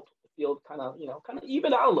the level field kind of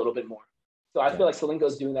even out a little bit more? So I feel like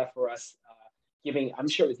Solinco's doing that for us, I'm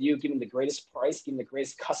sure with you, giving the greatest price, giving the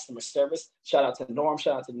greatest customer service. Shout out to Norm,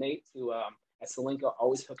 shout out to Nate, at Solinco,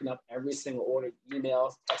 always hooking up every single order,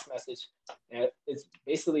 emails, text message. And it's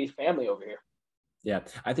basically family over here. Yeah,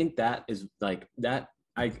 I think that is like that.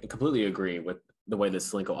 I completely agree with the way that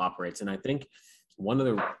Solinco operates. And I think one of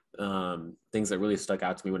the things that really stuck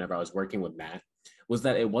out to me whenever I was working with Matt was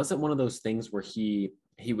that it wasn't one of those things where he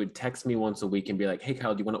would text me once a week and be like, hey,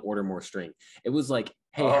 Kyle, do you want to order more string? It was like,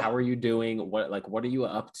 hey, how are you doing? What are you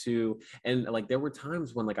up to? And like, there were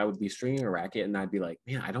times when like I would be stringing a racket and I'd be like,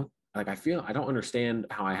 man, I don't understand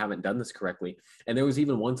how I haven't done this correctly. And there was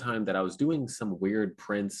even one time that I was doing some weird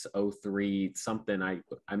Prince 03 something.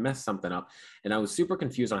 I messed something up and I was super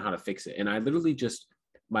confused on how to fix it. And I literally just,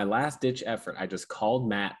 my last ditch effort, I just called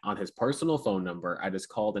Matt on his personal phone number. I just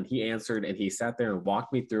called and he answered and he sat there and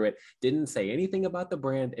walked me through it. Didn't say anything about the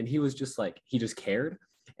brand. And he was just like, he just cared.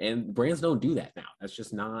 And brands don't do that now.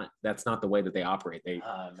 That's not the way that they operate.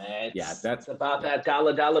 Man, that's about that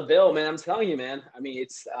dollar bill, man. I'm telling you, man. I mean,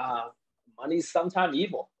 it's money's sometimes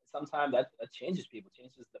evil. Sometimes that changes people,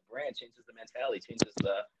 changes the brand, changes the mentality, changes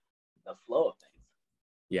the flow of things.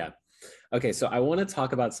 Yeah. Okay, so I want to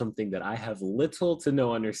talk about something that I have little to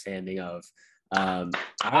no understanding of. I've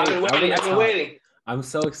been waiting. I'm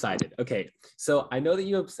so excited. Okay, so I know that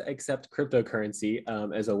you accept cryptocurrency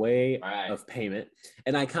as a way of payment,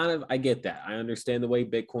 and I get that. I understand the way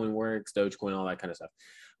Bitcoin works, Dogecoin, all that kind of stuff.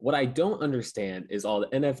 What I don't understand is all the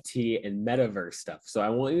NFT and metaverse stuff. So I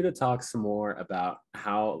want you to talk some more about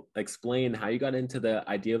explain how you got into the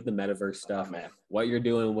idea of the metaverse stuff, what you're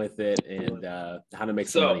doing with it, and how to make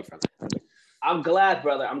some money from it. I'm glad,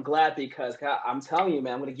 brother. I'm glad because I'm telling you,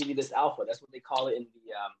 man, I'm going to give you this alpha. That's what they call it in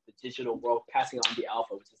the digital world, passing on the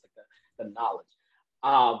alpha, which is like the knowledge.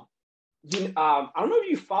 I don't know if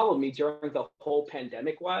you followed me during the whole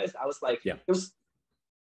pandemic-wise. I was like,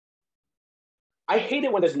 I hate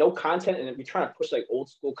it when there's no content and we're trying to push like old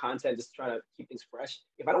school content, just trying to keep things fresh.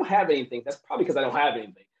 If I don't have anything, that's probably because I don't have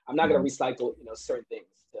anything. I'm not going to recycle, certain things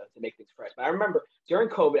to make things fresh. But I remember during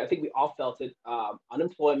COVID, I think we all felt it.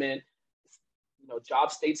 Unemployment,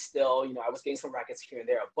 jobs stayed still. I was getting some rackets here and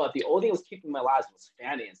there, but the only thing that was keeping my lives was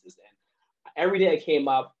finances. And every day I came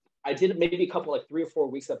up, I did maybe a couple, like 3 or 4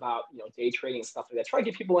 weeks about, day trading and stuff like that. Try to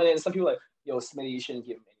get people in it. And some people are like, Smitty, you shouldn't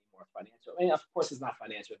give them any more financial. I mean, of course, it's not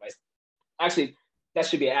financial advice. Actually, that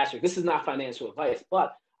should be an asterisk. This is not financial advice,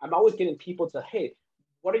 but I'm always getting people to, hey,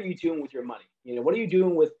 what are you doing with your money? What are you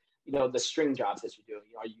doing with, the string jobs that you're doing?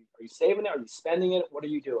 Are you saving it? Are you spending it? What are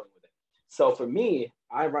you doing with it? So for me,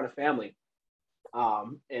 I run a family,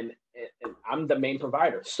 and I'm the main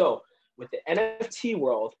provider. So with the NFT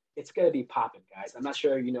world, it's going to be popping, guys. I'm not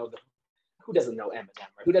sure, who doesn't know Eminem,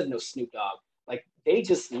 right? Who doesn't know Snoop Dogg? Like, they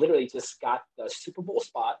literally just got the Super Bowl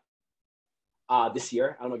spot this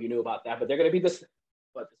year. I don't know if you knew about that, but they're going to be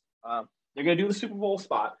they're going to do the Super Bowl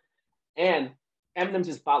spot. And Eminem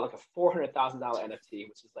just bought like a $400,000 NFT,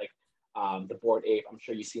 which is like the Bored Ape. I'm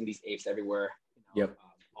sure you've seen these apes everywhere,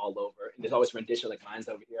 all over. And there's always rendition like mine's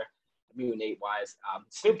over here, Mutant Ape wise.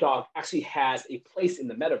 Snoop Dogg actually has a place in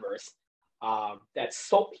the metaverse that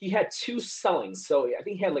sold. He had 2 sellings. So I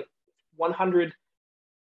think he had like 100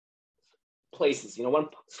 places, 1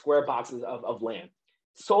 square boxes of land.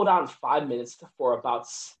 Sold out in 5 minutes for about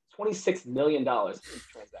 $26 million in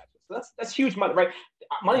transactions. So that's huge money, right?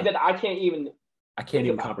 Money that I can't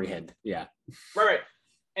even comprehend. Yeah. Right.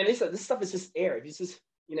 And this stuff is just air. It's just,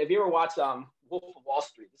 if you ever watch Wolf of Wall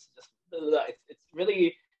Street, this is just, it's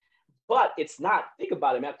really, but it's not. Think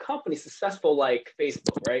about it, man. A company successful like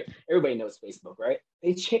Facebook, right? Everybody knows Facebook, right?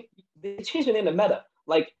 They change the name to Meta.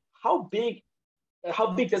 Like, how big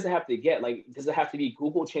does it have to get? Like, does it have to be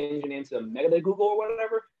Google changing into Meta Google or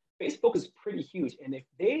whatever? Facebook is pretty huge, and if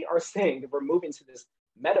they are saying that we're moving to this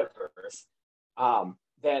metaverse,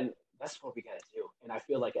 then that's what we got to do. And I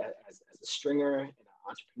feel like as a stringer and an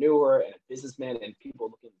entrepreneur and a businessman and people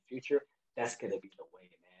looking in the future, that's going to be the way,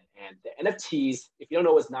 man. And the NFTs, if you don't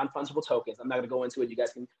know, it's non-fungible tokens. I'm not going to go into it. You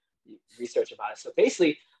guys can research about it. So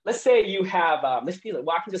basically, let's say you have, let's be like,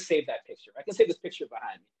 well, I can just save that picture. I can save this picture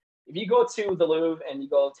behind me. If you go to the Louvre and you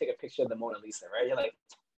go take a picture of the Mona Lisa, right? You're like,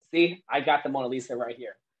 see, I got the Mona Lisa right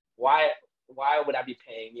here. Why would I be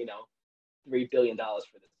paying, $3 billion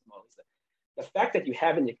for this Mona Lisa? The fact that you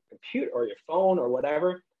have it in your computer or your phone or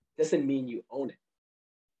whatever doesn't mean you own it.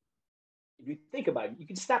 If you think about it, you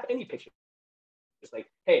can snap any picture. It's like,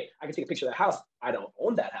 hey, I can take a picture of that house. I don't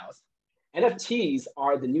own that house. NFTs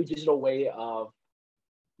are the new digital way of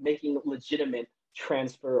making legitimate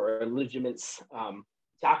transfer or legitimate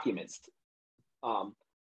documents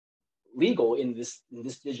legal in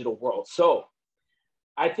this digital world. So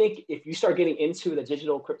I think if you start getting into the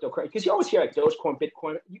digital cryptocurrency, because you always hear like Dogecoin,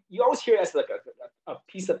 Bitcoin, you always hear it as like a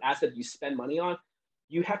piece of asset you spend money on.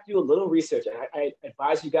 You have to do a little research. And I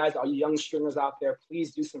advise you guys, all you young stringers out there,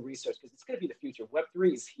 please do some research because it's going to be the future.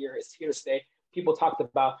 Web3 is here. It's here to stay. People talked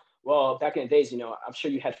about, well, back in the days, I'm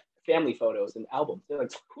sure you had family photos and albums. They're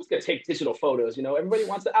like, who's going to take digital photos? Everybody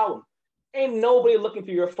wants an album. Ain't nobody looking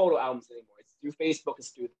through your photo albums anymore. It's through Facebook. It's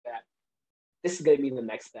through that. This is going to be the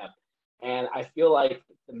next step. And I feel like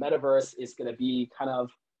the metaverse is going to be kind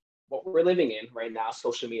of what we're living in right now,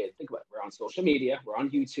 social media. Think about it. We're on social media. We're on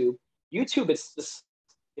YouTube. YouTube, it's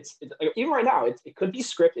even right now, it could be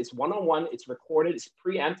scripted. It's one-on-one. It's recorded. It's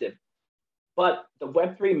preemptive. But the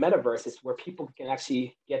Web3 metaverse is where people can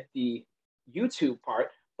actually get the YouTube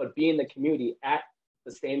part, but be in the community at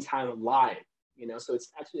the same time live. So it's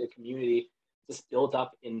actually a community just built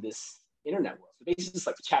up in this internet world. So basically, just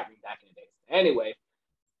like chat room back in the days. Anyway,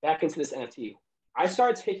 back into this NFT. I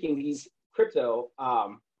started taking these crypto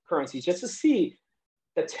currencies just to see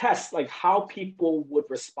the test, like how people would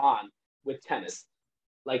respond with tennis.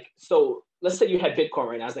 Like, so let's say you had Bitcoin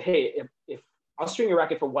right now. I was like, hey, if I'll string your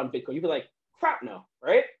racket for one Bitcoin, you'd be like, crap, no,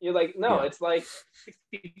 right? You're like, no, yeah. It's like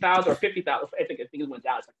 60,000 or 50,000. I think it went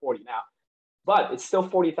down. It's like 40 now, but it's still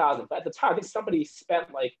 40,000. But at the time, I think somebody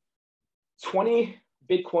spent like 20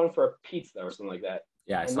 Bitcoin for a pizza or something like that.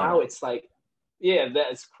 Yeah, and now it's like, yeah,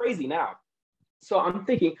 that's crazy now. So I'm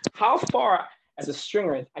thinking, how far as a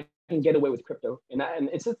stringer I can get away with crypto, and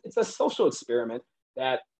it's a social experiment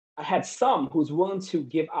that I had some who's willing to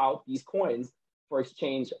give out these coins for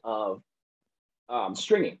exchange of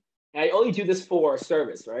stringing. And I only do this for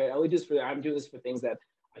service, right? I'm doing this for things that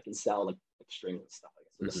I can sell, like string and stuff like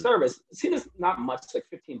that. So the service, see, there's not much, like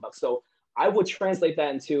 $15. So I would translate that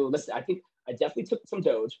into, I think I definitely took some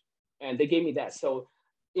Doge, and they gave me that. So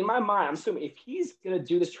in my mind, I'm assuming if he's gonna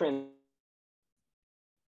do this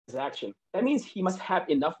transaction, that means he must have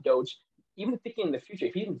enough Doge. Even thinking in the future,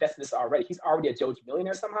 if he invested this already, he's already a Doge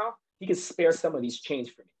millionaire somehow. He can spare some of these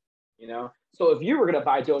change for me, So if you were gonna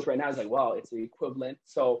buy Doge right now, it's like, well, it's the equivalent.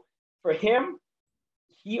 So for him,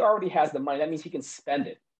 he already has the money. That means he can spend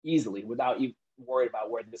it easily without even worried about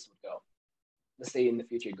where this would go. Let's say in the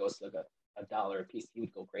future it goes to like a dollar a piece, he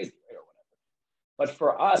would go crazy, right, or whatever. But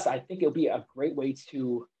for us, I think it'll be a great way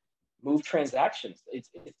to move transactions. It's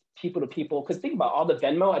people to people. Because think about all the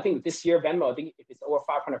Venmo. I think this year Venmo, I think if it's over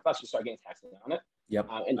 $500, you start getting taxes on it. Yep,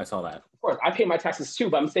 and I saw that. Of course, I pay my taxes too,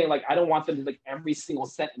 but I'm saying like I don't want them to like every single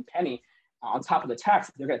cent and penny on top of the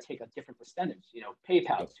tax. They're going to take a different percentage.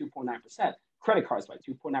 PayPal 2.9%, credit cards by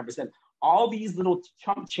 2.9%. All these little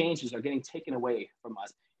chump changes are getting taken away from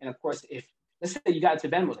us. And of course, if let's say you got into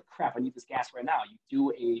Venmo, like crap, I need this gas right now. You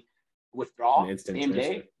do a withdrawal same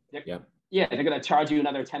day. Yeah, they're going to charge you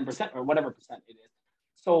another 10% or whatever percent it is.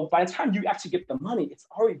 So by the time you actually get the money, it's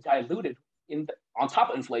already diluted on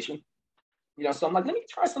top of inflation. So I'm like, let me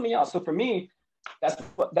try something else. So for me, that's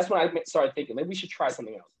when I started thinking, maybe we should try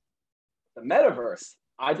something else. The metaverse,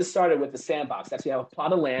 I just started with the sandbox. Actually, I have a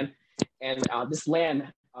plot of land, and this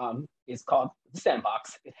land is called the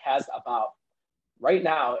sandbox. It has about, right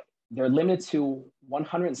now, they're limited to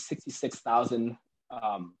 166,000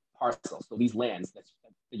 parcels. So these lands that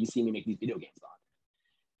you see me make these video games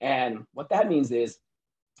on. And what that means is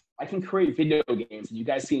I can create video games that you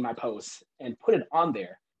guys see in my posts and put it on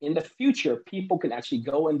there. in the future, people can actually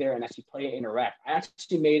go in there and actually play and interact. I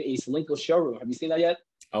actually made a Slinko showroom. Have you seen that yet?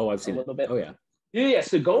 Oh, I've seen a little it. bit. Oh yeah. Yeah.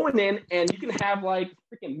 So going in and you can have like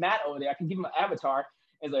freaking Matt over there. I can give him an avatar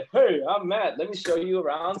and like, hey, I'm Matt. Let me show you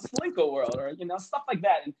around Slinko World, or stuff like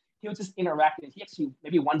that. And he'll just interact. And he actually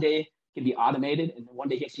maybe one day can be automated, and then one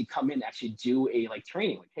day he actually come in and actually do a like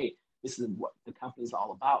training. Like, hey, this is what the company is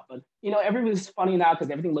all about. But everybody's funny now because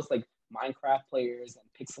everything looks like Minecraft players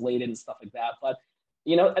and pixelated and stuff like that. But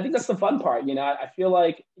I think that's the fun part. I feel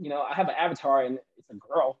like I have an avatar and it's a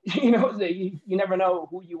girl. You never know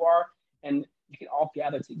who you are, and you can all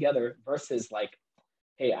gather together versus like,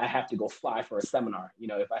 hey, I have to go fly for a seminar.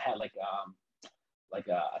 If I had like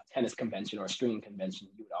a tennis convention or a string convention,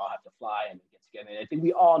 you would all have to fly and get together. And I think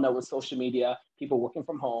we all know with social media, people working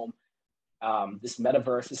from home, this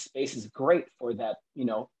metaverse, this space is great for that,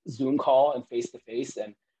 Zoom call and face-to-face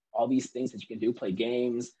and all these things that you can do, play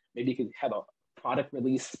games, maybe you can have a product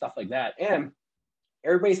release, stuff like that. And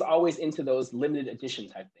everybody's always into those limited edition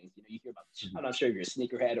type things. You hear about, I'm not sure if you're a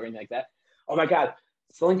sneakerhead or anything like that. Oh my God,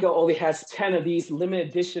 Slinko only has 10 of these limited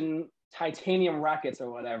edition titanium rackets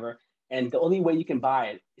or whatever. And the only way you can buy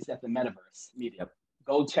it is at the metaverse media. Yep.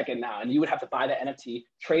 Go check it now. And you would have to buy that NFT,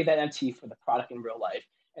 trade that NFT for the product in real life.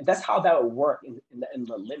 And that's how that would work in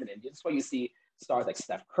the limited. That's why you see stars like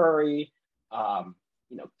Steph Curry,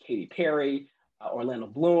 Katy Perry, Orlando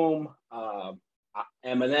Bloom,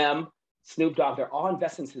 Eminem, Snoop Dogg. They're all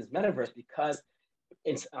investing into this metaverse because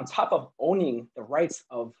it's on top of owning the rights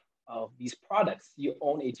of these products. You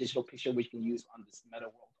own a digital picture which you can use on this meta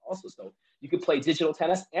world also. So you can play digital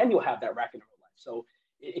tennis and you'll have that racket in real life. So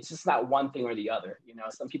it's just not one thing or the other.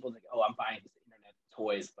 Some people think, oh, I'm buying this internet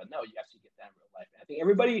toys, but no, you actually get that in real life. And I think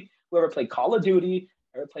everybody who ever played Call of Duty,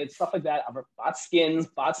 ever played stuff like that, ever bought skins,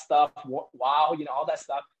 bought stuff, wow, all that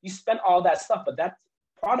stuff. You spend all that stuff, but that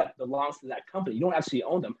product belongs to that company. You don't actually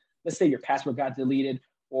own them. Let's say your password got deleted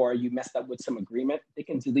or you messed up with some agreement, they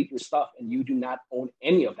can delete your stuff and you do not own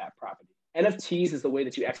any of that property. NFTs is the way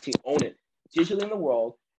that you actually own it digitally in the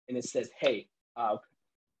world. And it says, hey,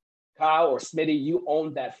 Kyle or Smitty, you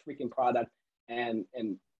own that freaking product and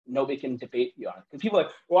nobody can debate you on it. Because people are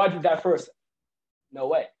like, well, I did that first. No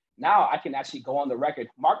way. Now I can actually go on the record.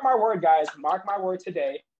 Mark my word, guys. Mark my word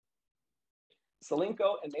today.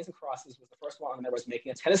 Slinko and Mason Crosses was the first one that was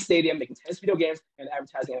making a tennis stadium, making tennis video games, and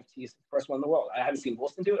advertising NFTs. The first one in the world. I haven't seen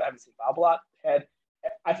Wilson do it. I haven't seen Babolat, Head.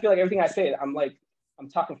 I feel like everything I say, I'm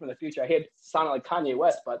talking from the future. I hate sounding like Kanye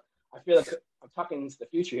West, but I feel like I'm talking into the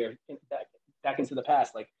future here, back into the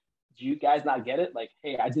past. Like, do you guys not get it? Like,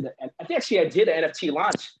 hey, I did an NFT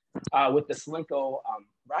launch with the Slinko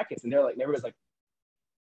rackets, and everybody's like,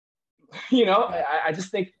 I just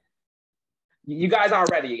think you guys aren't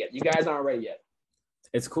ready yet. You guys aren't ready yet.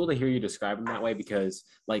 It's cool to hear you describe them that way because,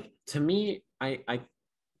 like, to me, I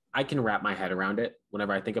can wrap my head around it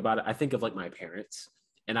whenever I think about it. I think of like my parents,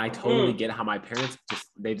 and I totally get how my parents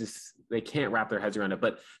they can't wrap their heads around it.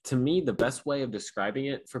 But to me, the best way of describing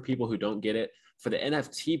it for people who don't get it, for the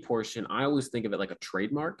NFT portion, I always think of it like a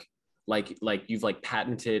trademark. Like you've like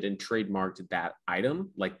patented and trademarked that item.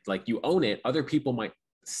 Like you own it. Other people might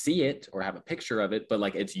see it or have a picture of it, but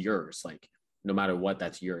like it's yours. Like no matter what,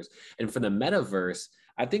 that's yours. And for the metaverse,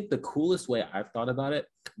 I think the coolest way I've thought about it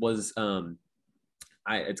was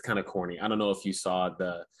it's kind of corny. I don't know if you saw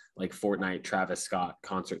the like Fortnite Travis Scott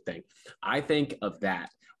concert thing. I think of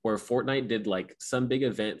that where Fortnite did like some big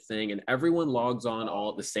event thing and everyone logs on all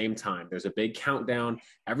at the same time. There's a big countdown,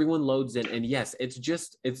 everyone loads in, and yes, it's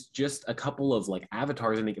just a couple of like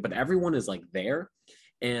avatars in it, but everyone is like there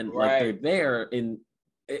and like they're there in.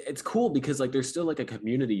 It's cool because like there's still like a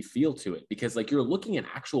community feel to it because like you're looking at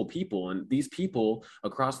actual people and these people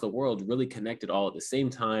across the world really connected all at the same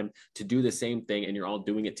time to do the same thing, and you're all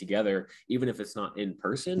doing it together even if it's not in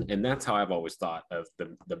person. And that's how I've always thought of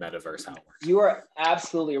the metaverse, how it works. You are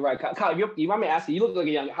absolutely right. Kyle, you mind me asking, you look like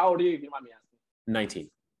a young, how old are you if you mind me asking?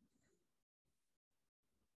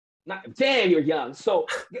 19. Damn, you're young. So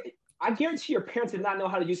I guarantee your parents did not know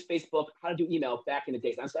how to use Facebook, how to do email back in the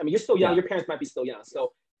days. I mean, you're still young. Yeah. Your parents might be still young.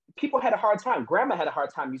 So people had a hard time. Grandma had a hard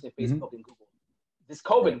time using Facebook and Google. This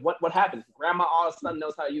COVID, what happened? Grandma all of a sudden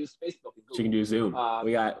knows how to use Facebook and Google. She can do Zoom.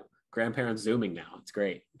 We got grandparents Zooming now. It's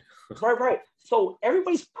great. Right. So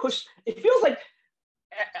everybody's pushed. It feels like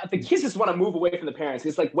the kids just want to move away from the parents.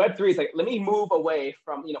 It's like Web3 is like, let me move away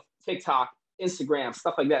from, TikTok, Instagram,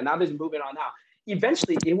 stuff like that. Now they're moving on now.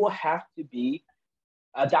 Eventually, it will have to be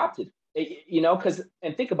adopted, because,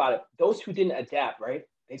 and think about it, those who didn't adapt, right?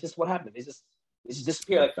 What happened? They just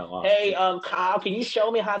disappear. Like, hey, Kyle, can you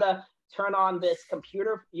show me how to turn on this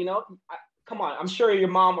computer? Come on, I'm sure your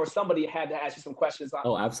mom or somebody had to ask you some questions.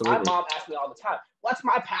 Oh, absolutely. My mom asked me all the time. what's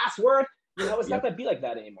my password? You know, it's not going to be like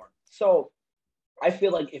that anymore. So I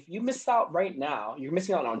feel like if you miss out right now, you're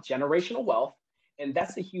missing out on generational wealth. And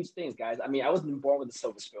that's the huge thing, guys. I mean, I wasn't born with a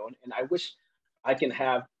silver spoon, and I wish I can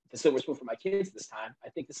have the silver spoon for my kids this time. I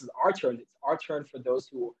think this is our turn. It's our turn for those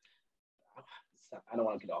who, I don't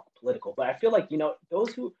want to get all political, but I feel like, you know,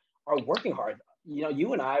 those who are working hard, you know,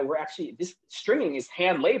 you and I, we're actually, this stringing is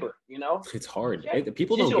hand labor, you know? It's hard.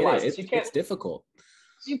 People don't get it. It's difficult.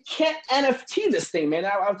 You can't NFT this thing, man.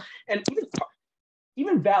 And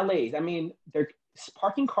even valets, I mean, they're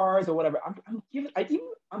parking cars or whatever. I'm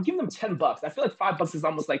giving them $10. I feel like $5 is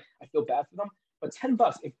almost like, I feel bad for them, but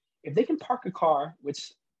 $10, if they can park a car,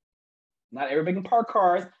 which not everybody can park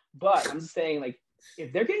cars, but I'm just saying, like,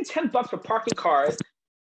 if they're getting $10 for parking cars,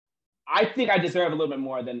 I think I deserve a little bit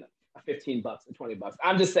more than $15 or $20.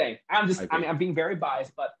 I'm just saying. I'm being very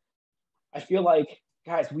biased, but I feel like,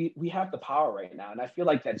 guys, we have the power right now, and I feel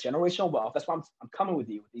like that generational wealth. That's why I'm coming with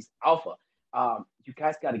you with these alpha. You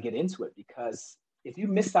guys got to get into it, because if you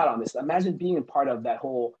missed out on this, imagine being a part of that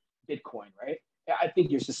whole Bitcoin, right? I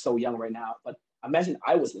think you're just so young right now, but imagine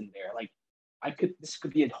I was in there. Like, this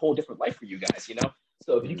could be a whole different life for you guys, you know?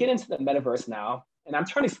 So if you get into the metaverse now, and I'm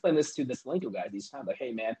trying to explain this to this Linko guy these times, like,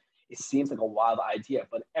 hey, man, it seems like a wild idea,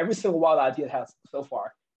 but every single wild idea that has so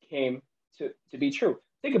far came to be true.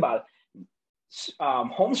 Think about it.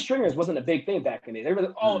 Home stringers wasn't a big thing back in the day.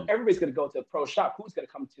 Everybody's going to go to a pro shop. Who's going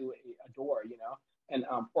to come to a door, you know? And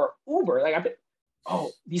or Uber, like,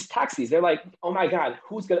 these taxis, they're like, oh my God,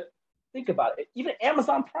 who's going to think about it? Even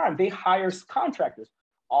Amazon Prime, they hire contractors.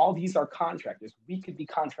 All these are contractors. We could be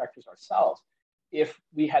contractors ourselves if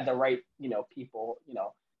we had the right, you know, people, you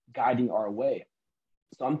know, guiding our way.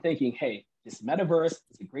 So I'm thinking, hey, this metaverse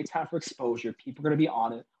is a great time for exposure. People are going to be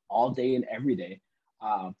on it all day and every day.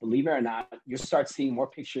 Believe it or not, you'll start seeing more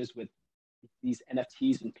pictures with these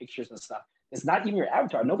NFTs and pictures and stuff. It's not even your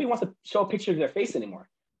avatar. Nobody wants to show a picture of their face anymore.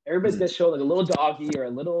 Everybody's going to show like a little doggy or a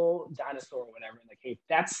little dinosaur or whatever. And like, hey,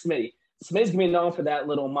 that's Smitty. Smitty's going to be known for that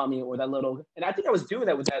little mummy or that little. And I think I was doing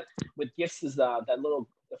that with gifts as that little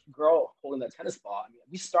girl holding that tennis ball. I mean,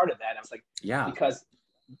 we started that. And I was like, yeah, because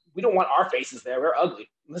we don't want our faces there. We're ugly.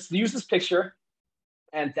 Let's use this picture,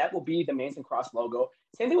 and that will be the Mains and Cross logo.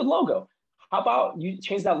 Same thing with logo. How about you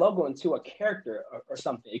change that logo into a character or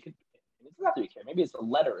something? It doesn't have to be a character. Maybe it's a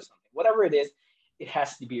letter or something. Whatever it is, it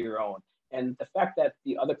has to be your own. And the fact that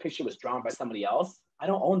the other picture was drawn by somebody else, I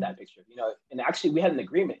don't own that picture. You know, and actually we had an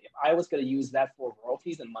agreement. If I was going to use that for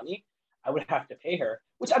royalties and money, I would have to pay her,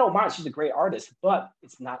 which I don't mind. She's a great artist, but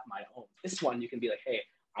it's not my own. This one, you can be like, hey,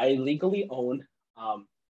 I legally own,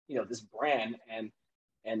 you know, this brand,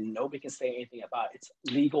 and nobody can say anything about it. It's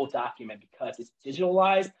legal document because it's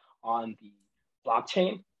digitalized on the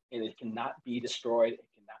blockchain, and it cannot be destroyed. It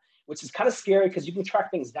cannot, which is kind of scary because you can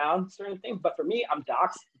track things down, certain things. But for me, I'm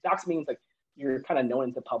doxxed. Doxxed means like you're kind of known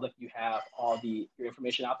into the public. You have all your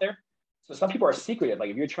information out there. So some people are secretive. Like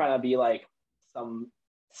if you're trying to be like some,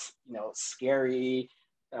 you know, scary,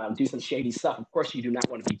 do some shady stuff, of course you do not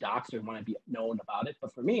want to be doxxed or want to be known about it.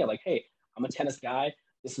 But for me, I'm like, hey, I'm a tennis guy.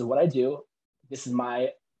 This is what I do. This is my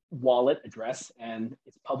wallet address, and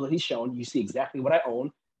it's publicly shown. You see exactly what I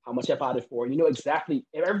own, how much I bought it for. You know exactly.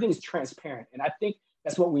 Everything is transparent, and I think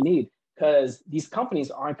that's what we need, because these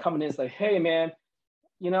companies aren't coming in and like, hey, man,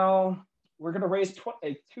 you know, we're going to raise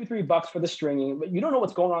 $2-3 for the stringing, but you don't know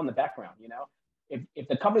what's going on in the background. You know, if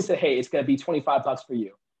the company said, hey, it's going to be $25 for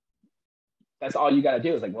you, that's all you got to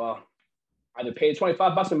do is like, well, either pay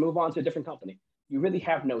 $25 or move on to a different company. You really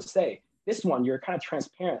have no say. This one, you're kind of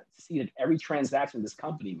transparent to see that every transaction this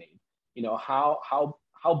company made. You know, how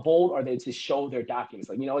bold are they to show their documents?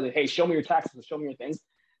 Like, you know, hey, show me your taxes or show me your things.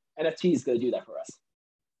 NFT is going to do that for us.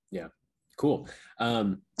 Yeah. Cool.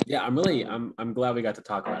 Yeah, I'm glad we got to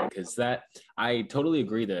talk about it, because I totally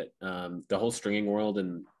agree that the whole stringing world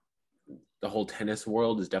and the whole tennis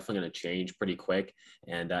world is definitely going to change pretty quick.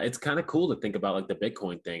 And it's kind of cool to think about like the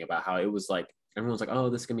Bitcoin thing, about how it was like, everyone's like, oh,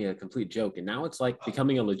 this is going to be a complete joke. And now it's like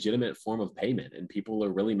becoming a legitimate form of payment, and people are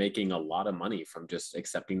really making a lot of money from just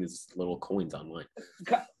accepting these little coins online.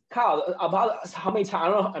 Kyle, about how many times, I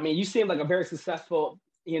don't know. I mean, you seem like a very successful,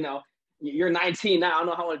 you know, you're 19 now. I don't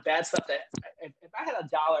know how much bad stuff that if I had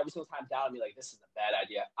 $1 every single time down, I'd be like, this is a bad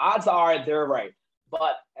idea. Odds are they're right.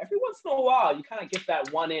 But every once in a while, you kind of get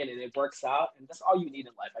that one in and it works out. And that's all you need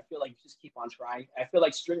in life. I feel like you just keep on trying. I feel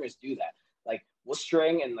like stringers do that. Like we'll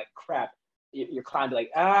string and like crap. Your client be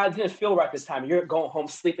like, I didn't feel right this time. You're going home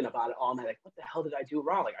sleeping about it all night. Like, what the hell did I do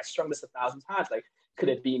wrong? Like I strung this 1,000 times. Like, could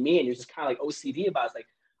it be me? And you're just kind of like OCD about it. It's like,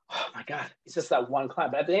 oh my God, it's just that one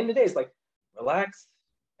client. But at the end of the day, it's like, relax.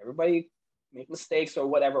 Everybody make mistakes or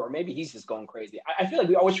whatever, or maybe he's just going crazy. I feel like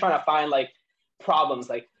we're always trying to find like problems.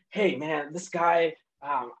 Like, hey man, this guy,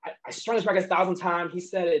 I strung his record 1,000 times. He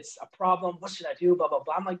said it's a problem. What should I do? Blah blah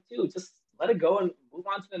blah. I'm like, dude, just let it go and move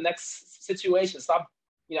on to the next situation. Stop,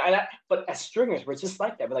 but as stringers, we're just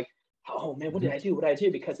like that. We're like, oh man, what did I do? What did I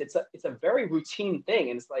do? Because it's a very routine thing,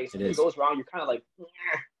 and it's like if something goes wrong, you're kind of like,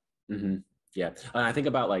 yeah. I think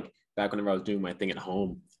about like back whenever I was doing my thing at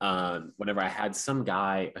home, whenever I had some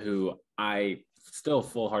guy who I still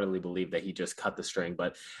full-heartedly believe that he just cut the string,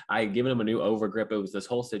 but I given him a new overgrip. It was this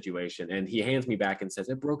whole situation, and he hands me back and says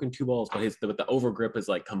it broke in 2 balls, but the overgrip is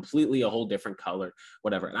like completely a whole different color,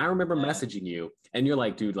 whatever. And I remember messaging you, and you're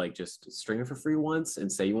like, dude, like just string it for free once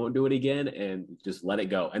and say you won't do it again, and just let it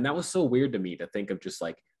go. And that was so weird to me to think of just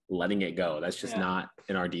like letting it go. That's just not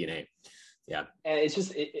in our DNA. Yeah, and it's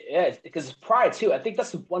just because pride too. I think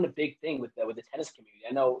that's one big thing with the tennis community.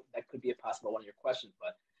 I know that could be a possible one of your questions,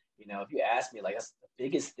 but if you ask me, like that's the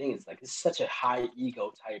biggest thing. It's like it's such a high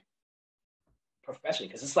ego type profession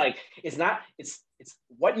because it's like it's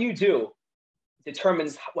what you do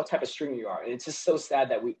determines what type of stringer you are, and it's just so sad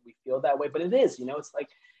that we feel that way. But it is, it's like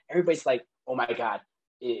everybody's like, oh my god,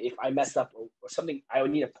 if I mess up or something, I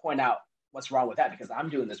would need to point out what's wrong with that because I'm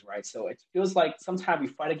doing this right. So it feels like sometimes we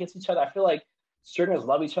fight against each other. I feel like stringers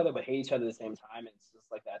love each other but hate each other at the same time. And it's just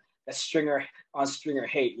like that stringer on stringer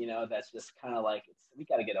hate, that's just kind of like we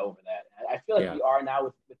got to get over that. And I feel like we are now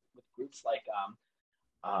with groups like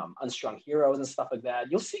Unstrung Heroes and stuff like that.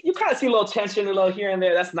 You kind of see a little tension, a little here and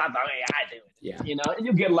there. That's not the way I do it. Yeah. And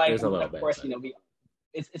you get like, of course,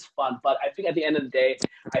 it's fun. But I think at the end of the day,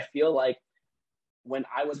 I feel like when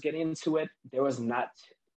I was getting into it, there was not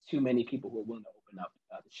too many people who are willing to open up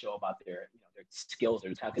to show about their skills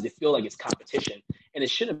or talent because they feel like it's competition, and it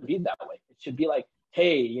shouldn't be that way. It should be like,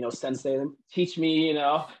 hey, sensei, teach me,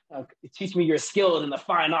 teach me your skills in the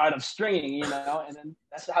fine art of stringing, and then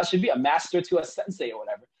that's how it should be, a master to a sensei or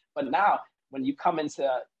whatever. But now, when you come into,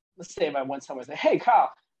 let's say if I went somewhere and say, hey,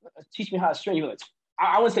 Kyle, teach me how to string, you're like,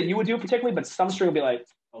 I wouldn't say you would do it particularly, but some string would be like,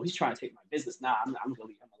 oh, he's trying to take my business. Nah, I'm going to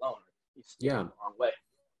leave him alone. He's the wrong way.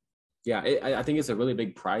 Yeah, I think it's a really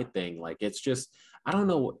big pride thing. Like, it's just, I don't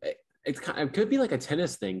know. It could be like a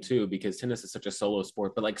tennis thing too, because tennis is such a solo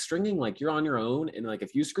sport, but like stringing, like you're on your own. And like,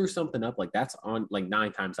 if you screw something up, like that's on like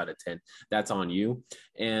 9 times out of 10, that's on you.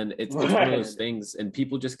 And it's one of those things. And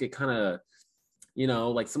people just get kind of,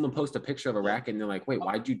 like someone post a picture of a racket and they're like, wait,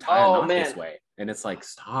 why'd you tie a knot this way? And it's like,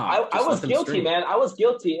 stop. I was guilty, man. I was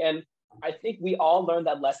guilty. And I think we all learned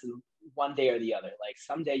that lesson one day or the other. Like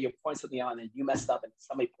someday you point something out and you messed up and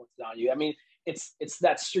somebody points it on you. I mean, it's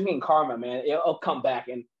that stringing karma, man. It'll come back.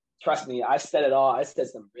 And trust me, I said it all. I said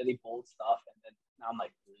some really bold stuff. And then now I'm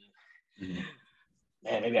like,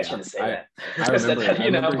 man, maybe I shouldn't say that. I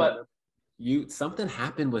remember, but something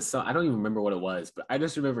happened with I don't even remember what it was, but I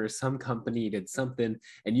just remember some company did something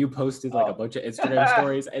and you posted like a bunch of Instagram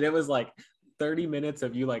stories and it was like 30 minutes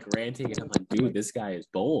of you like ranting and I'm like, dude, this guy is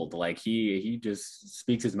bold. Like he just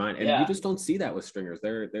speaks his mind and you just don't see that with stringers.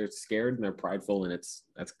 They're scared and they're prideful and that's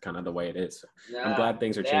kind of the way it is. I'm glad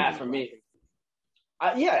things are changing. Yeah, for me.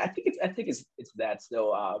 I think it's that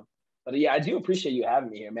still. But yeah, I do appreciate you having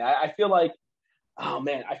me here, man. I feel like, oh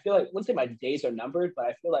man, I wouldn't say my days are numbered, but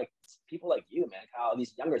I feel like people like you, man, Kyle,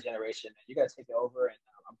 these younger generation, man, you got to take it over. And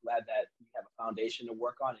I'm glad that you have a foundation to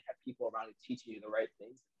work on and have people around you teaching you the right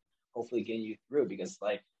things, hopefully getting you through. Because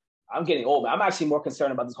like, I'm getting old, man. I'm actually more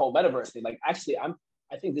concerned about this whole metaverse thing. Like, actually,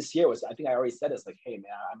 I think this year I think I already said this. Like, hey,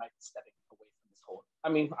 man, I might be stepping away from this whole. I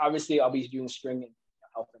mean, obviously, I'll be doing string and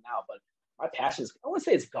helping out, but my passion is, I wouldn't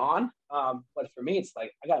say it's gone, but for me, it's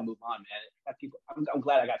like I gotta move on, man. I got people. I'm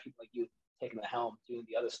glad I got people like you taking the helm, doing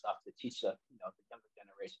the other stuff to teach the younger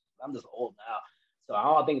generation. I'm just old now, so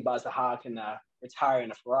all I think about is how I can retire in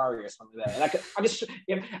a Ferrari or something like that.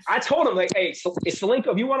 And I told him like, hey, so Selenko,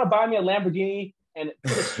 if you want to buy me a Lamborghini and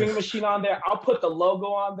put a string machine on there, I'll put the logo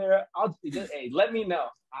on there. Hey, let me know.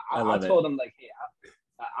 I told him like, hey,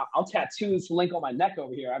 I'll tattoo Selenko on my neck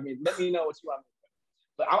over here. I mean, let me know what you want.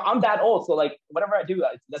 But I'm that old, so like whatever I do,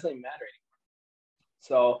 it doesn't even matter anymore.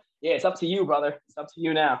 So yeah, it's up to you, brother. It's up to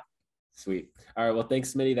you now. Sweet. All right. Well,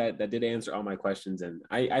 thanks, Smitty. That did answer all my questions, and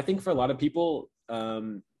I think for a lot of people,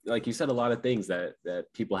 like you said, a lot of things that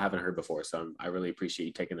people haven't heard before. So I really appreciate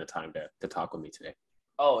you taking the time to talk with me today.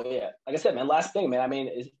 Oh yeah, like I said, man. Last thing, man. I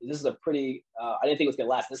mean, this is a pretty. I didn't think it was gonna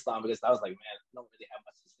last this long because I was like, man, I don't really have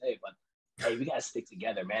much to say, but hey, we gotta stick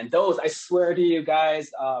together, man. I swear to you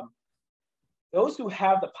guys. Those who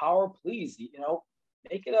have the power, please,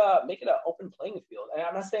 make it an open playing field. And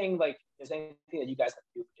I'm not saying like there's anything that you guys have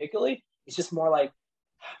to do particularly. It's just more like,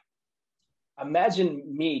 imagine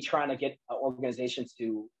me trying to get an organization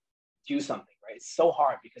to do something, right? It's so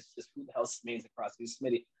hard because it's just who the hell remains across who's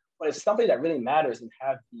Smitty. But if somebody that really matters and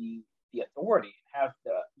have the authority and have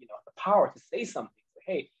the, the power to say something, like,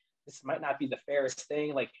 hey, this might not be the fairest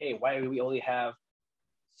thing. Like, hey, why do we only have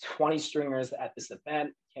 20 stringers at this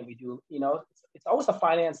event? Can we do, it's always a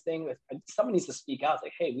finance thing. Somebody needs to speak out. It's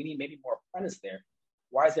like, hey, we need maybe more apprentice there.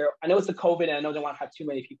 Why is there, I know it's the COVID and I know they want to have too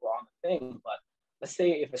many people on the thing, but let's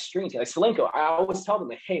say if a string team, like Selenko, I always tell them,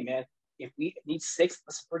 like, hey, man, if we need 6,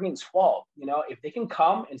 let's bring in 12. If they can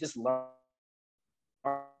come and just learn.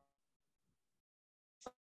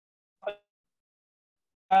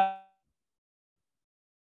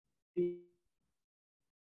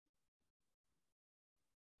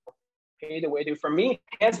 Pay the way to. For me,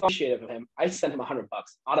 hands appreciative of him. I sent him $100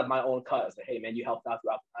 out of my own cut. I said, hey, man, you helped out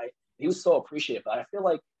throughout the night. He was so appreciative. But I feel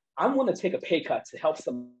like I'm willing to take a pay cut to help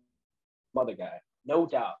some other guy, no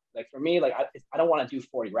doubt. Like for me, like I don't want to do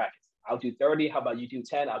 40 rackets. I'll do 30. How about you do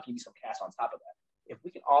 10? I'll give you some cash on top of that. If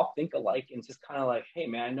we can all think alike and just kind of like, hey,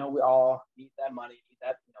 man, I know we all need that money, need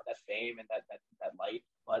that, that fame and that light.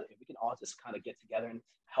 But if we can all just kind of get together and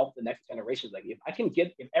help the next generation, like if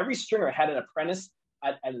every stringer had an apprentice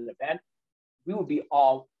at an event, we would be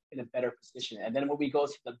all in a better position. And then when we go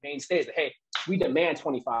to the main stage, like, hey, we demand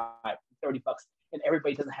 25, 30 bucks, and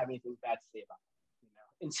everybody doesn't have anything bad to say about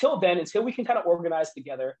it. Until then, until we can kind of organize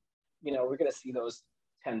together, we're gonna see those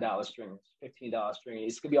 $10 stringers, $15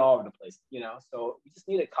 stringers. It's gonna be all over the place, So we just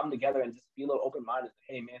need to come together and just be a little open-minded.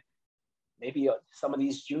 Hey, man, maybe some of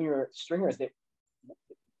these junior stringers, they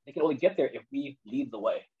can only get there if we lead the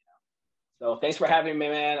way. So thanks for having me,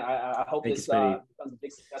 man. I hope this becomes a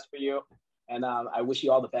big success for you. And I wish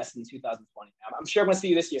you all the best in 2020. I'm sure I'm going to see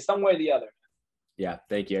you this year, some way or the other. Yeah,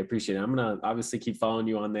 thank you. I appreciate it. I'm going to obviously keep following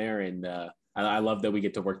you on there. And I love that we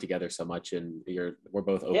get to work together so much. And we're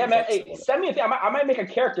both open. Yeah, man. Hey, send me a thing. I might make a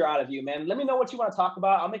character out of you, man. Let me know what you want to talk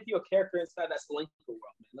about. I'll make you a character inside that Selenko world,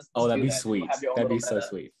 man. Let's that'd be sweet. That'd be so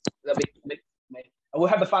sweet. We'll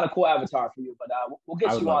have to find a cool avatar for you, but we'll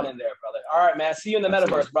get you on in there, brother. All right, man. See you in the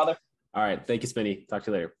metaverse, brother. All right. Thank you, Spinny. Talk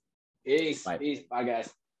to you later. Peace. Bye. Peace. Bye,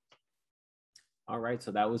 guys. All right,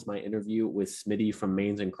 so that was my interview with Smitty from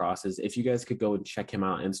Mains and Crosses. If you guys could go and check him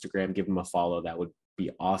out on Instagram, give him a follow, that would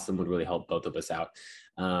be awesome, would really help both of us out.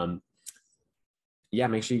 Yeah,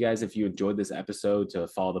 make sure you guys, if you enjoyed this episode, to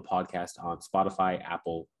follow the podcast on Spotify,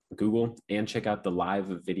 Apple, Google, and check out the live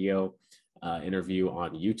video interview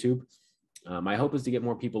on YouTube. My hope is to get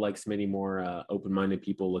more people like Smitty, more open-minded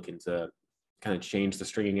people looking to kind of change the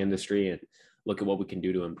stringing industry and look at what we can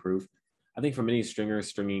do to improve. I think for many stringers,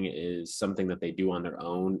 stringing is something that they do on their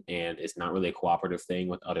own, and it's not really a cooperative thing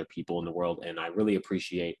with other people in the world. And I really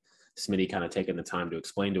appreciate Smitty kind of taking the time to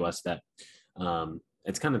explain to us that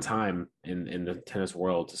it's kind of time in the tennis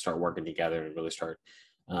world to start working together and really start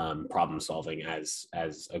problem solving as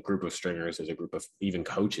a group of stringers, as a group of even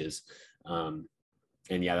coaches.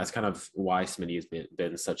 And yeah, that's kind of why Smitty has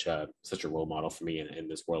been such a role model for me in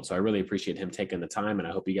this world. So I really appreciate him taking the time, and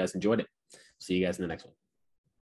I hope you guys enjoyed it. See you guys in the next one.